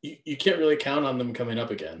can't really count on them coming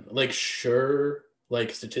up again. Like sure,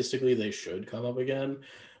 like statistically they should come up again,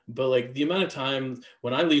 but like the amount of time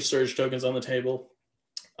when I leave surge tokens on the table,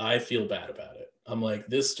 I feel bad about it. I'm like,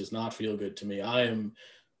 this does not feel good to me. I am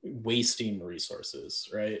wasting resources,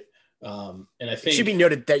 right? And I think it should be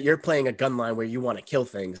noted that you're playing a gun line where you want to kill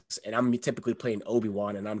things, and I'm typically playing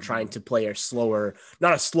Obi-Wan, and I'm trying to play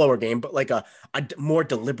not a slower game, but like a more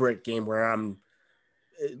deliberate game where I'm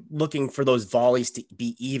looking for those volleys to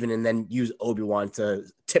be even, and then use Obi-Wan to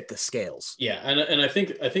tip the scales. Yeah, and I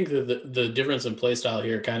think that the difference in play style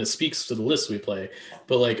here kind of speaks to the list we play,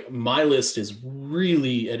 but like my list is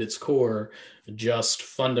really at its core just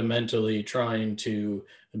fundamentally trying to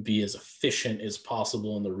be as efficient as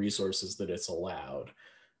possible in the resources that it's allowed.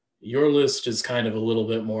 Your list is kind of a little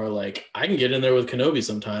bit more like, I can get in there with Kenobi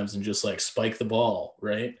sometimes and just like spike the ball,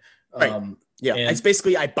 right? Right. Yeah, it's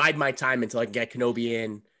basically I bide my time until I can get Kenobi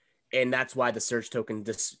in, and that's why the search token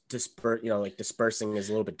dispersing is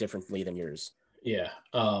a little bit differently than yours. Yeah,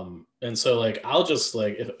 and so like I'll just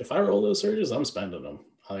like if I roll those surges, I'm spending them.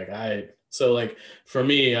 So like for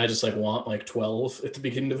me, I just like want like 12 at the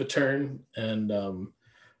beginning of a turn, and I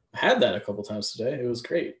had that a couple times today. It was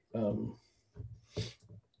great.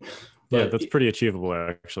 Yeah, that's pretty achievable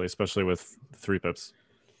actually, especially with 3 pips.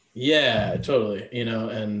 Yeah, totally.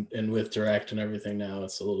 And with direct and everything now,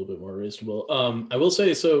 it's a little bit more reasonable. I will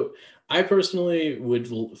say, so I personally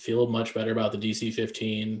would feel much better about the DC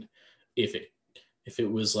 15 if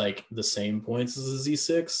it was like the same points as the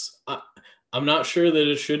Z6. I'm not sure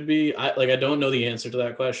that it should be. I don't know the answer to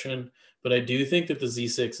that question, but I do think that the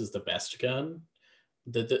Z6 is the best gun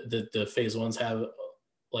that the phase 1s have,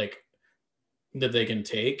 like, that they can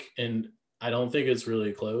take, and I don't think it's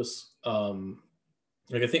really close.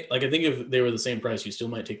 I think if they were the same price, you still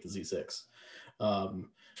might take the Z6.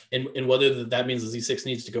 and whether that means the Z6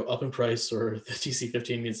 needs to go up in price or the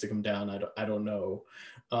DC-15 needs to come down, I don't know.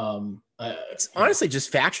 It's honestly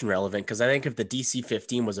just faction relevant, because I think if the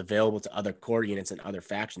DC-15 was available to other core units and other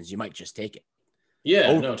factions, you might just take it.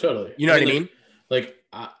 Yeah, no, totally. You know what I mean? Like,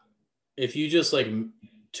 if you just like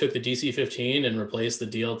took the DC-15 and replaced the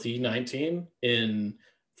DLT-19 in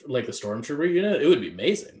like the Stormtrooper unit, it would be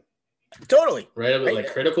amazing. Totally. Right? But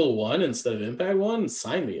like Critical 1 instead of Impact 1,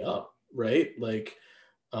 sign me up. Right? Like,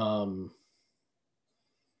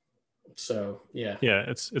 so yeah. Yeah,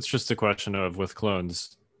 it's just a question of, with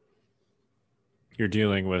clones, you're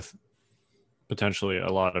dealing with potentially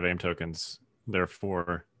a lot of aim tokens.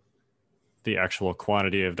 Therefore, the actual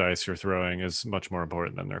quantity of dice you're throwing is much more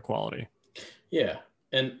important than their quality. Yeah.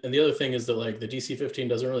 And the other thing is that like the DC-15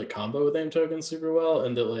 doesn't really combo with aim tokens super well.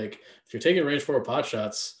 And that like if you're taking range 4 pot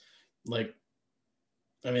shots, like,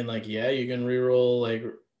 I mean, like, yeah, you can reroll like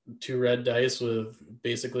 2 red dice with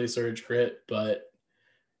basically surge crit, but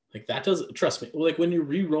like that doesn't, trust me, like when you're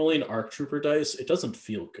re-rolling ARC Trooper dice, it doesn't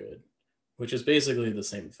feel good, which is basically the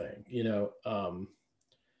same thing, you know?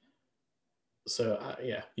 So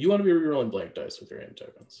yeah, you want to be re-rolling blank dice with your aim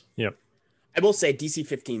tokens. Yep. I will say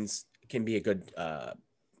DC-15s can be a good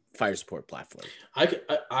fire support platform. I think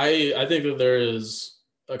that there is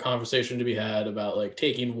a conversation to be had about like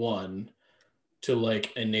taking one to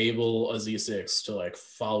like enable a Z6 to like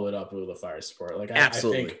follow it up with a fire support. Like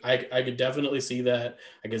Absolutely. I think I could definitely see that.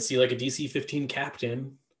 I could see like a DC-15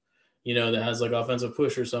 captain, you know, that has like offensive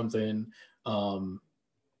push or something.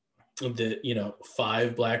 That, you know,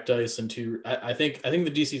 5 black dice and 2. I think the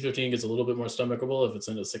DC-15 gets a little bit more stomachable if it's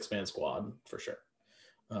in a 6-man squad for sure.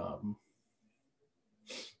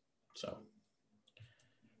 So. All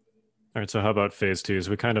right. So how about phase 2s?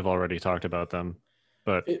 We kind of already talked about them,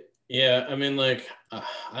 but yeah, I mean, like,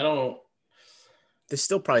 I don't. They're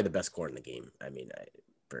still probably the best core in the game. I mean,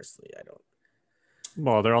 personally, I don't.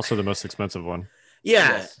 Well, they're also the most expensive one. Yeah,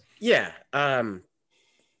 yes. Yeah.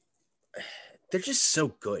 They're just so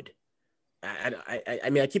good. I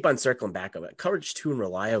mean, I keep on circling back of it. Coverage 2 and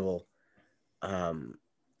reliable.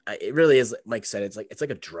 It really is. Mike said it's like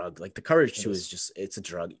a drug. Like the Courage 2 is just, it's a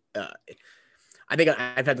drug. I think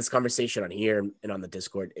I've had this conversation on here and on the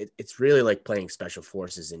Discord. It's really like playing special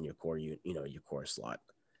forces in your core, your core slot.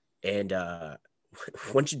 And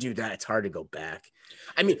once you do that, it's hard to go back.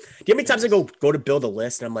 I mean, do you know how many times I go to build a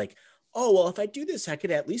list and I'm like, oh, well, if I do this, I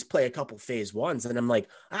could at least play a couple phase 1s. And I'm like,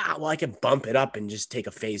 well, I can bump it up and just take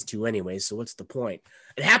a phase 2 anyway. So what's the point?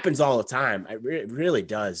 It happens all the time. It really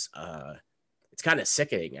does. It's kind of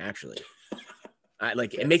sickening, actually.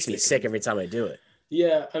 It makes me sick every time I do it.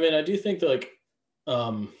 Yeah, I mean, I do think that like,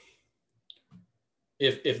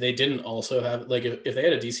 if they didn't also have like if they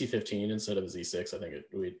had a DC-15 instead of a Z6, I think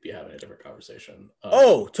we'd be having a different conversation.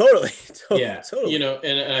 Totally. Yeah, totally. You know,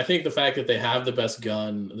 and I think the fact that they have the best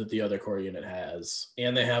gun that the other core unit has,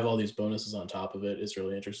 and they have all these bonuses on top of it, is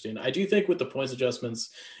really interesting. I do think with the points adjustments,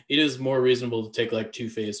 it is more reasonable to take like 2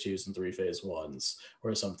 phase 2s and 3 phase 1s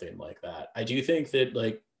or something like that. I do think that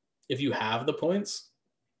like if you have the points,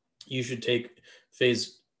 you should take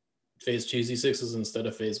phase 2 Z6s instead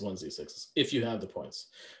of phase 1 Z6s if you have the points.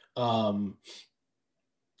 You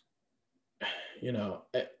know,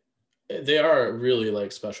 they are really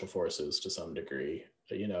like special forces to some degree.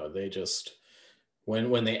 You know, they just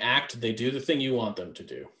when they act, they do the thing you want them to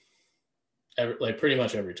do. Like pretty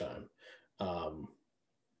much every time.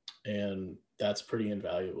 And that's pretty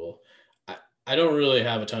invaluable. I don't really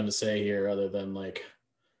have a ton to say here other than like,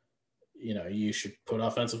 you know, you should put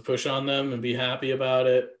offensive push on them and be happy about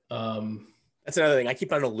it. That's another thing. I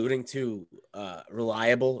keep on alluding to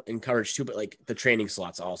reliable and Courage 2, but like the training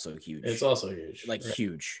slot's also huge. It's also huge. Like right?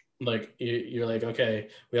 Huge. Like you're like, okay,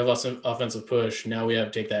 we have offensive push. Now we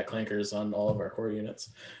have to take that clankers on all of our core units.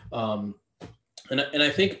 And I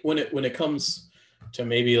think when it comes to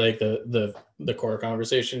maybe like the core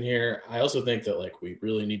conversation here, I also think that like we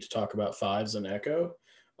really need to talk about 5s and Echo.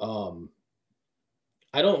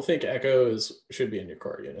 I don't think Echo should be in your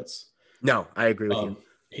core units. No, I agree with you.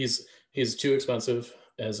 He's too expensive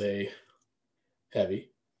as a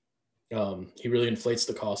heavy. He really inflates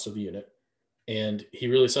the cost of the unit, and he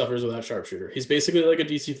really suffers without sharpshooter. He's basically like a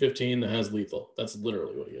DC-15 that has lethal. That's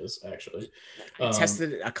literally what he is, actually. I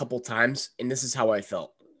tested it a couple times, and this is how I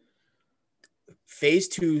felt. Phase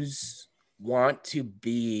 2s want to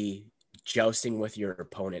be jousting with your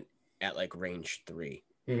opponent at like range 3.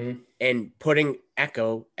 Mm-hmm. And putting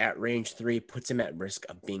Echo at range 3 puts him at risk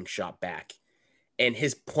of being shot back. And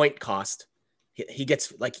his point cost, he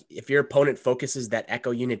gets like, if your opponent focuses that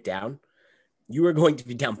Echo unit down, you are going to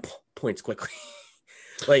be down points quickly.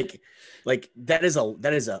 Like that is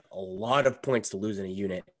a lot of points to lose in a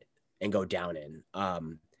unit and go down in.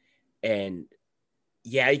 And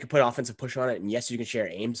yeah, you can put offensive push on it, and yes, you can share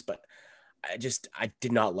aims, but I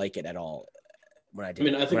did not like it at all when I did.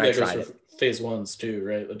 I mean, I think that goes for phase ones too,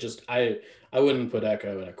 right? Just I wouldn't put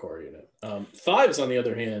Echo in a core unit. Fives, on the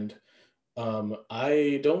other hand,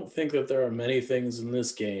 I don't think that there are many things in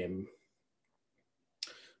this game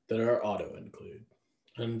that are auto include.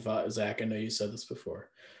 And Zach, I know you said this before,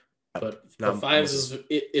 but fives is,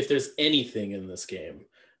 if there's anything in this game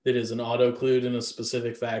that is an auto include in a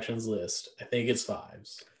specific factions list, I think it's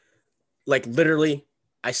fives. Like literally,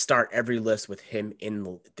 I start every list with him in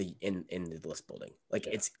the list building. Like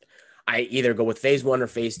I either go with phase 1 or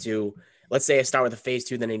phase 2. Let's say I start with a phase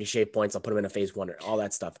 2, then I need to shave points. I'll put him in a phase 1 or all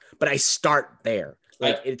that stuff. But I start there.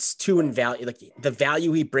 Like it's too in value. Like the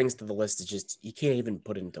value he brings to the list is just, you can't even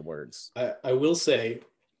put it into words. I will say,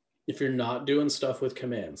 if you're not doing stuff with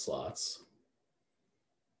command slots,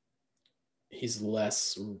 he's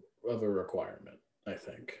less of a requirement, I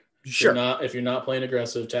think. Sure. If you're not playing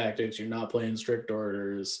aggressive tactics, you're not playing strict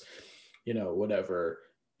orders, whatever,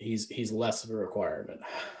 he's less of a requirement.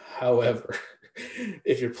 However,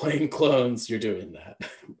 if you're playing clones, you're doing that,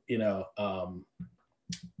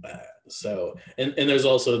 so, and there's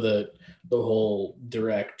also the whole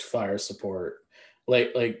direct fire support,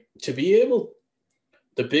 like to be able,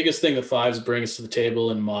 the biggest thing that fives brings to the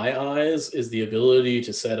table in my eyes is the ability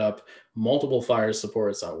to set up multiple fire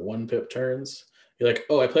supports on 1 pip turns. You're like,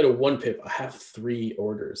 oh, I played a 1 pip. I have 3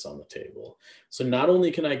 orders on the table. So not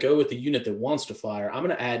only can I go with the unit that wants to fire, I'm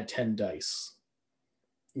going to add 10 dice,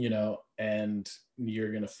 and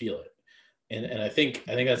you're going to feel it. And I think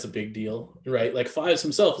that's a big deal, right? Like fives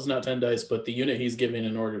himself is not 10 dice, but the unit he's giving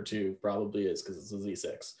an order to probably is, because it's a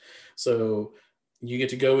Z6. So you get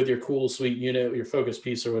to go with your cool, sweet unit, your focus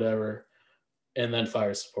piece or whatever, and then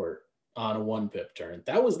fire support on a 1 pip turn.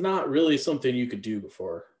 That was not really something you could do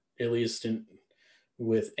before, at least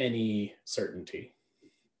with any certainty.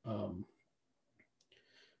 And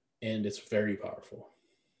it's very powerful.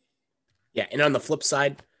 Yeah, and on the flip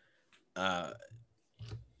side,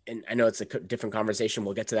 and I know it's a different conversation,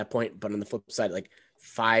 we'll get to that point, but on the flip side, like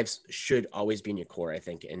fives should always be in your core, I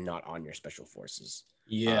think, and not on your special forces.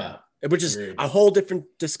 Yeah. Which is a whole different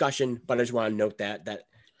discussion, but I just want to note that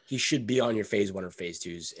he should be on your phase 1 or phase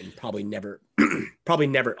 2s and probably never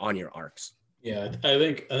on your arcs. Yeah, I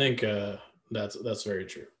think that's very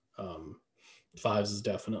true. Fives is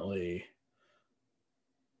definitely,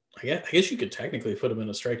 I guess you could technically put him in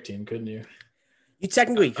a strike team, couldn't you? You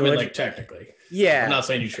technically could. I mean, like technically. Yeah. I'm not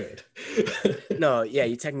saying you should. No, yeah,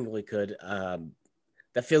 you technically could.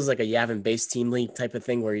 That feels like a Yavin base team league type of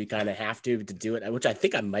thing where you kind of have to do it, which I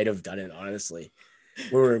think I might have done it, honestly,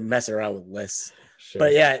 when we were messing around with lists. Sure.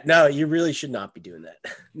 But yeah, no, you really should not be doing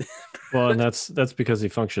that. Well, and that's because he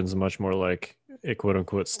functions much more like a quote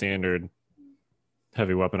unquote standard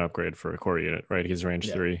heavy weapon upgrade for a core unit, right? He's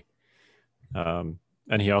range 3.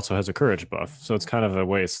 And he also has a courage buff. So it's kind of a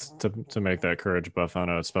waste to make that courage buff on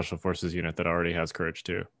a special forces unit that already has courage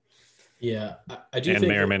too. Yeah, I do. And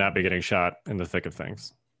may or may not be getting shot in the thick of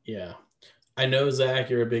things. Yeah. I know, Zach,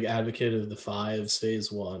 you're a big advocate of the fives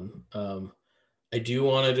phase 1. I do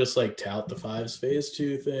want to just tout the fives phase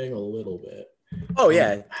 2 thing a little bit. Oh,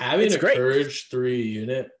 yeah. Having a courage 3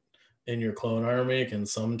 unit in your clone army can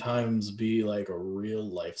sometimes be like a real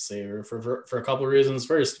lifesaver for a couple of reasons.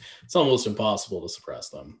 First, it's almost impossible to suppress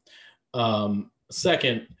them.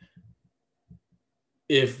 Second,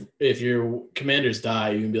 if your commanders die,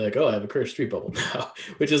 you can be like, oh, I have a courage 3 bubble now,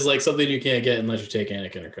 which is like something you can't get unless you take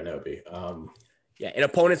Anakin or Kenobi. Yeah, and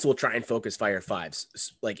opponents will try and focus fire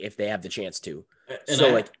fives, like if they have the chance to. And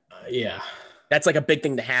so yeah. That's like a big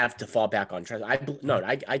thing to have to fall back on. I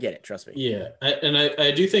get it. Trust me. Yeah.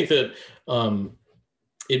 I do think that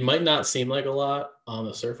it might not seem like a lot on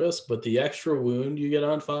the surface, but the extra wound you get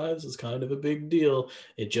on fives is kind of a big deal.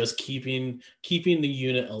 It just keeping the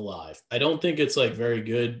unit alive. I don't think it's very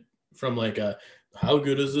good from a how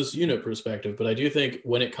good is this unit perspective, but I do think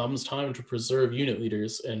when it comes time to preserve unit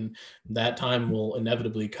leaders, and that time will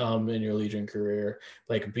inevitably come in your Legion career,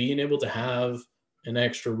 being able to have an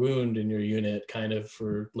extra wound in your unit kind of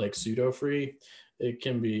for pseudo free, it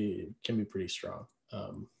can be pretty strong.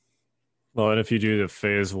 Well, and if you do the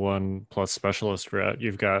phase 1 plus specialist route,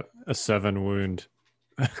 you've got a 7 wound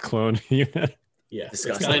clone unit. Yeah,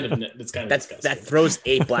 disgusting. it's kind of disgusting. That throws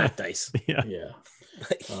 8 black dice. Yeah.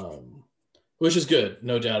 Which is good,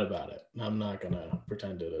 no doubt about it. I'm not gonna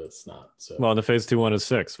pretend that it's not. So well, the phase 2 one is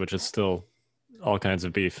 6, which is still all kinds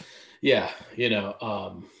of beef. Yeah,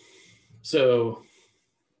 so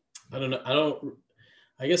I don't know.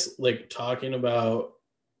 I guess talking about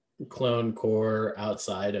clone core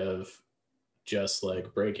outside of just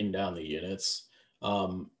like breaking down the units,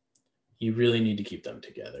 you really need to keep them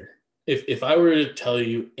together. If I were to tell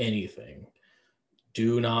you anything,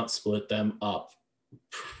 do not split them up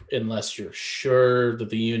unless you're sure that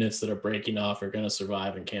the units that are breaking off are going to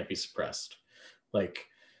survive and can't be suppressed. Like,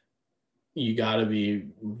 you got to be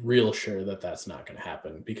real sure that that's not going to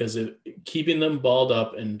happen, because keeping them balled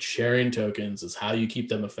up and sharing tokens is how you keep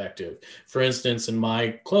them effective. For instance, in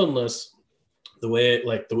my clone list,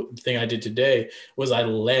 the thing I did today was I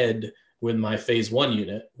led with my phase 1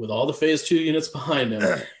 unit with all the phase 2 units behind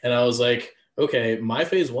him. And I was like, okay, my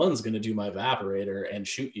phase 1 is going to do my evaporator and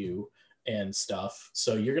shoot you and stuff.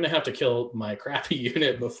 So you're going to have to kill my crappy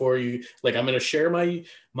unit before you, like, I'm going to share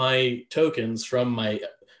my tokens from my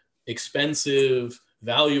expensive,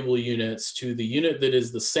 valuable units to the unit that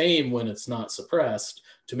is the same when it's not suppressed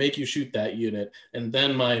to make you shoot that unit. And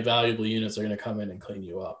then my valuable units are going to come in and clean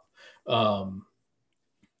you up. But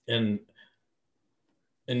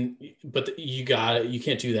you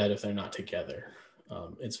can't do that if they're not together.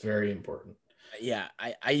 It's very important. Yeah.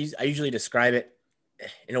 I usually describe it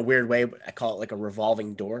in a weird way, but I call it like a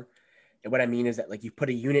revolving door. And what I mean is that, like, you put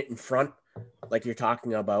a unit in front, like you're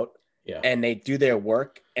talking about, and they do their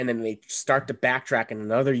work, and then they start to backtrack, and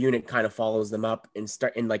another unit kind of follows them up and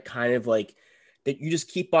that you just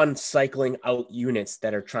keep on cycling out units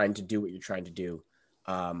that are trying to do what you're trying to do.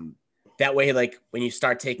 That way, like, when you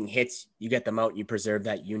start taking hits, you get them out and you preserve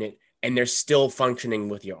that unit, and they're still functioning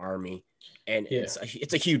with your army. And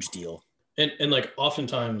it's a huge deal. And like,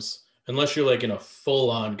 oftentimes, unless you're like in a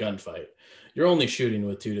full-on gunfight, you're only shooting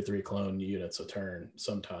with 2 to 3 clone units a turn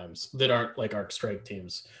sometimes that aren't like arc strike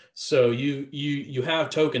teams. So you have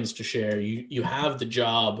tokens to share. You have the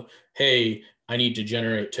job, hey, I need to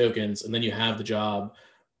generate tokens, and then you have the job,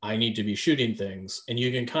 I need to be shooting things. And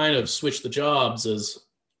you can kind of switch the jobs as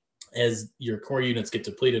your core units get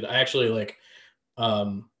depleted. I actually like,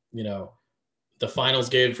 the finals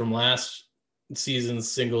game from last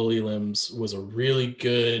season's single elims was a really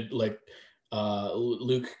good, like,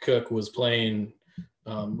 Luke Cook was playing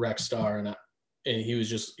Rexstar, and he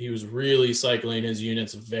was really cycling his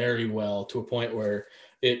units very well, to a point where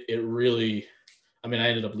it really, I mean, I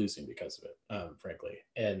ended up losing because of it, frankly.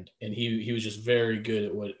 And he was just very good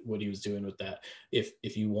at what he was doing with that.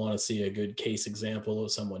 If you want to see a good case example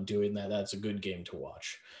of someone doing that, that's a good game to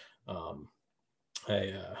watch. I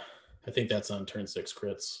think that's on Turn 6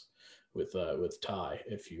 Crits with Ty,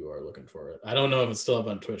 if you are looking for it. I don't know if it's still up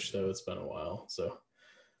on Twitch, though. It's been a while. So,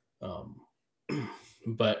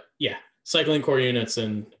 but yeah, cycling core units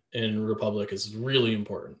in Republic is really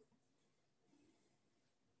important.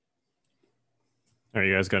 All right,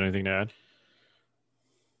 you guys got anything to add?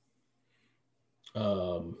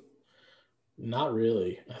 Not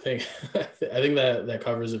really. I think that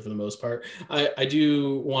covers it for the most part. I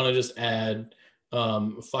do want to just add,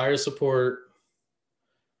 fire support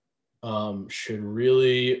should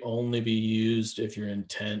really only be used if your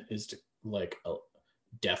intent is to, like,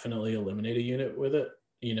 definitely eliminate a unit with it.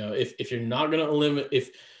 If you're not going to eliminate,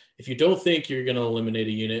 if you don't think you're going to eliminate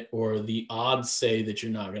a unit, or the odds say that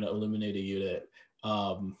you're not going to eliminate a unit,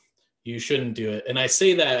 you shouldn't do it. And I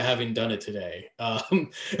say that having done it today. But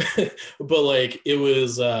like, it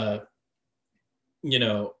was, I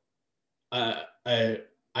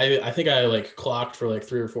think I like clocked for like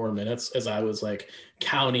 3 or 4 minutes as I was like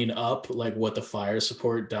counting up like what the fire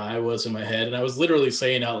support die was in my head. And I was literally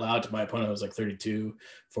saying out loud to my opponent, I was like 32,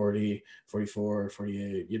 40, 44,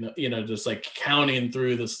 48, just like counting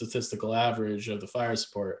through the statistical average of the fire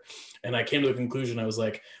support. And I came to the conclusion, I was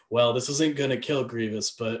like, well, this isn't going to kill Grievous,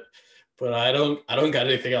 but I don't got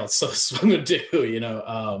anything else. So this is what I'm going to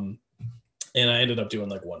do, and I ended up doing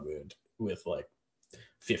like 1 wound with like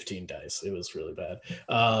 15 dice. It was really bad.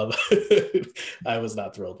 I was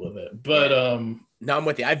not thrilled with it, but no, I'm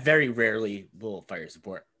with you. I very rarely will fire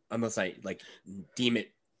support unless I like deem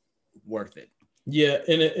it worth it. Yeah,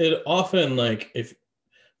 and it often, like, if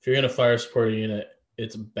you're gonna fire support a unit,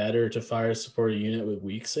 it's better to fire support a unit with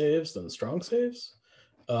weak saves than strong saves,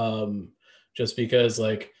 just because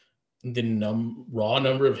like the raw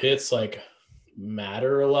number of hits like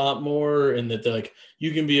matter a lot more, and that like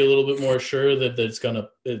you can be a little bit more sure that it's gonna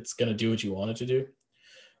do what you want it to do.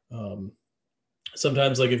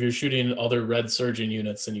 Sometimes, like, if you're shooting other red surgeon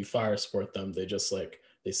units and you fire support them, they just like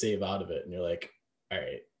they save out of it, and you're like, all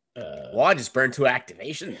right, well, I just burned 2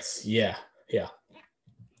 activations. Yeah.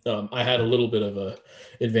 I had a little bit of a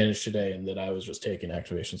advantage today in that I was just taking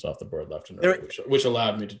activations off the board left and right, which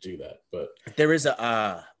allowed me to do that. But there is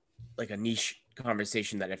a niche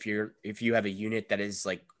conversation that if you have a unit that is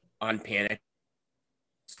like on panic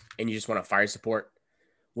and you just want to fire support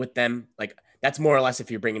with them. Like that's more or less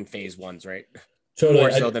if you're bringing phase ones, right? Totally.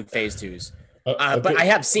 More so than phase twos. But I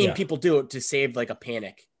have seen people do it to save like a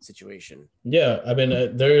panic situation. Yeah, I mean,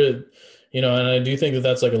 there, and I do think that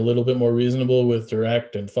that's like a little bit more reasonable with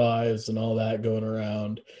direct and fives and all that going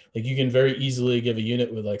around. Like you can very easily give a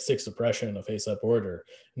unit with like 6 suppression a face-up order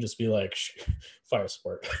and just be like fire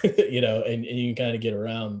support, and you can kind of get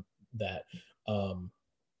around that. I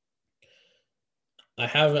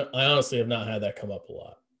honestly have not had that come up a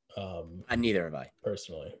lot. Neither have I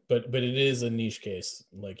personally, but it is a niche case,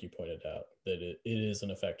 like you pointed out, that it is an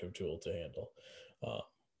effective tool to handle.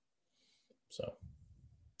 So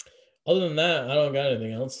other than that, I don't got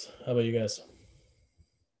anything else. How about you guys?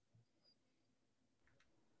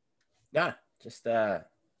 Nah, just good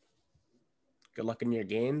luck in your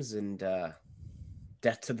games and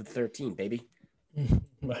death to the 13, baby.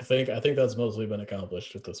 I think that's mostly been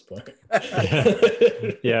accomplished at this point.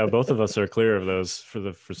 Yeah, both of us are clear of those for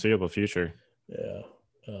the foreseeable future. Yeah.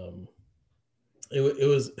 It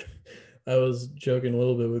was I was joking a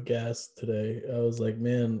little bit with Gas today. I was like,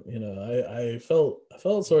 man, I felt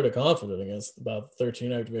sort of confident against about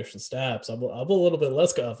 13 activation stats. I'm a little bit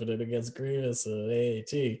less confident against Grievous and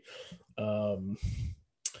AAT.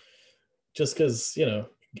 Just because,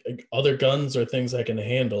 other guns are things I can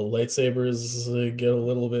handle. Lightsabers get a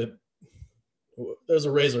little bit. There's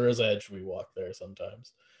a razor's edge. We walk there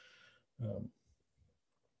sometimes.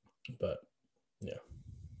 But yeah.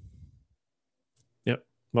 Yep.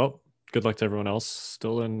 Well, good luck to everyone else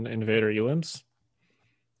still in Invader elims.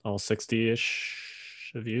 All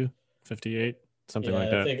 60-ish of you, 58, something like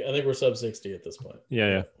that. I think we're sub 60 at this point.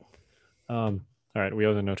 Yeah. All right. We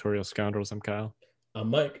are the Notorious Scoundrels. I'm Kyle. I'm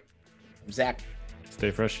Mike. I'm Zach. Stay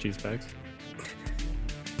fresh, cheese bags.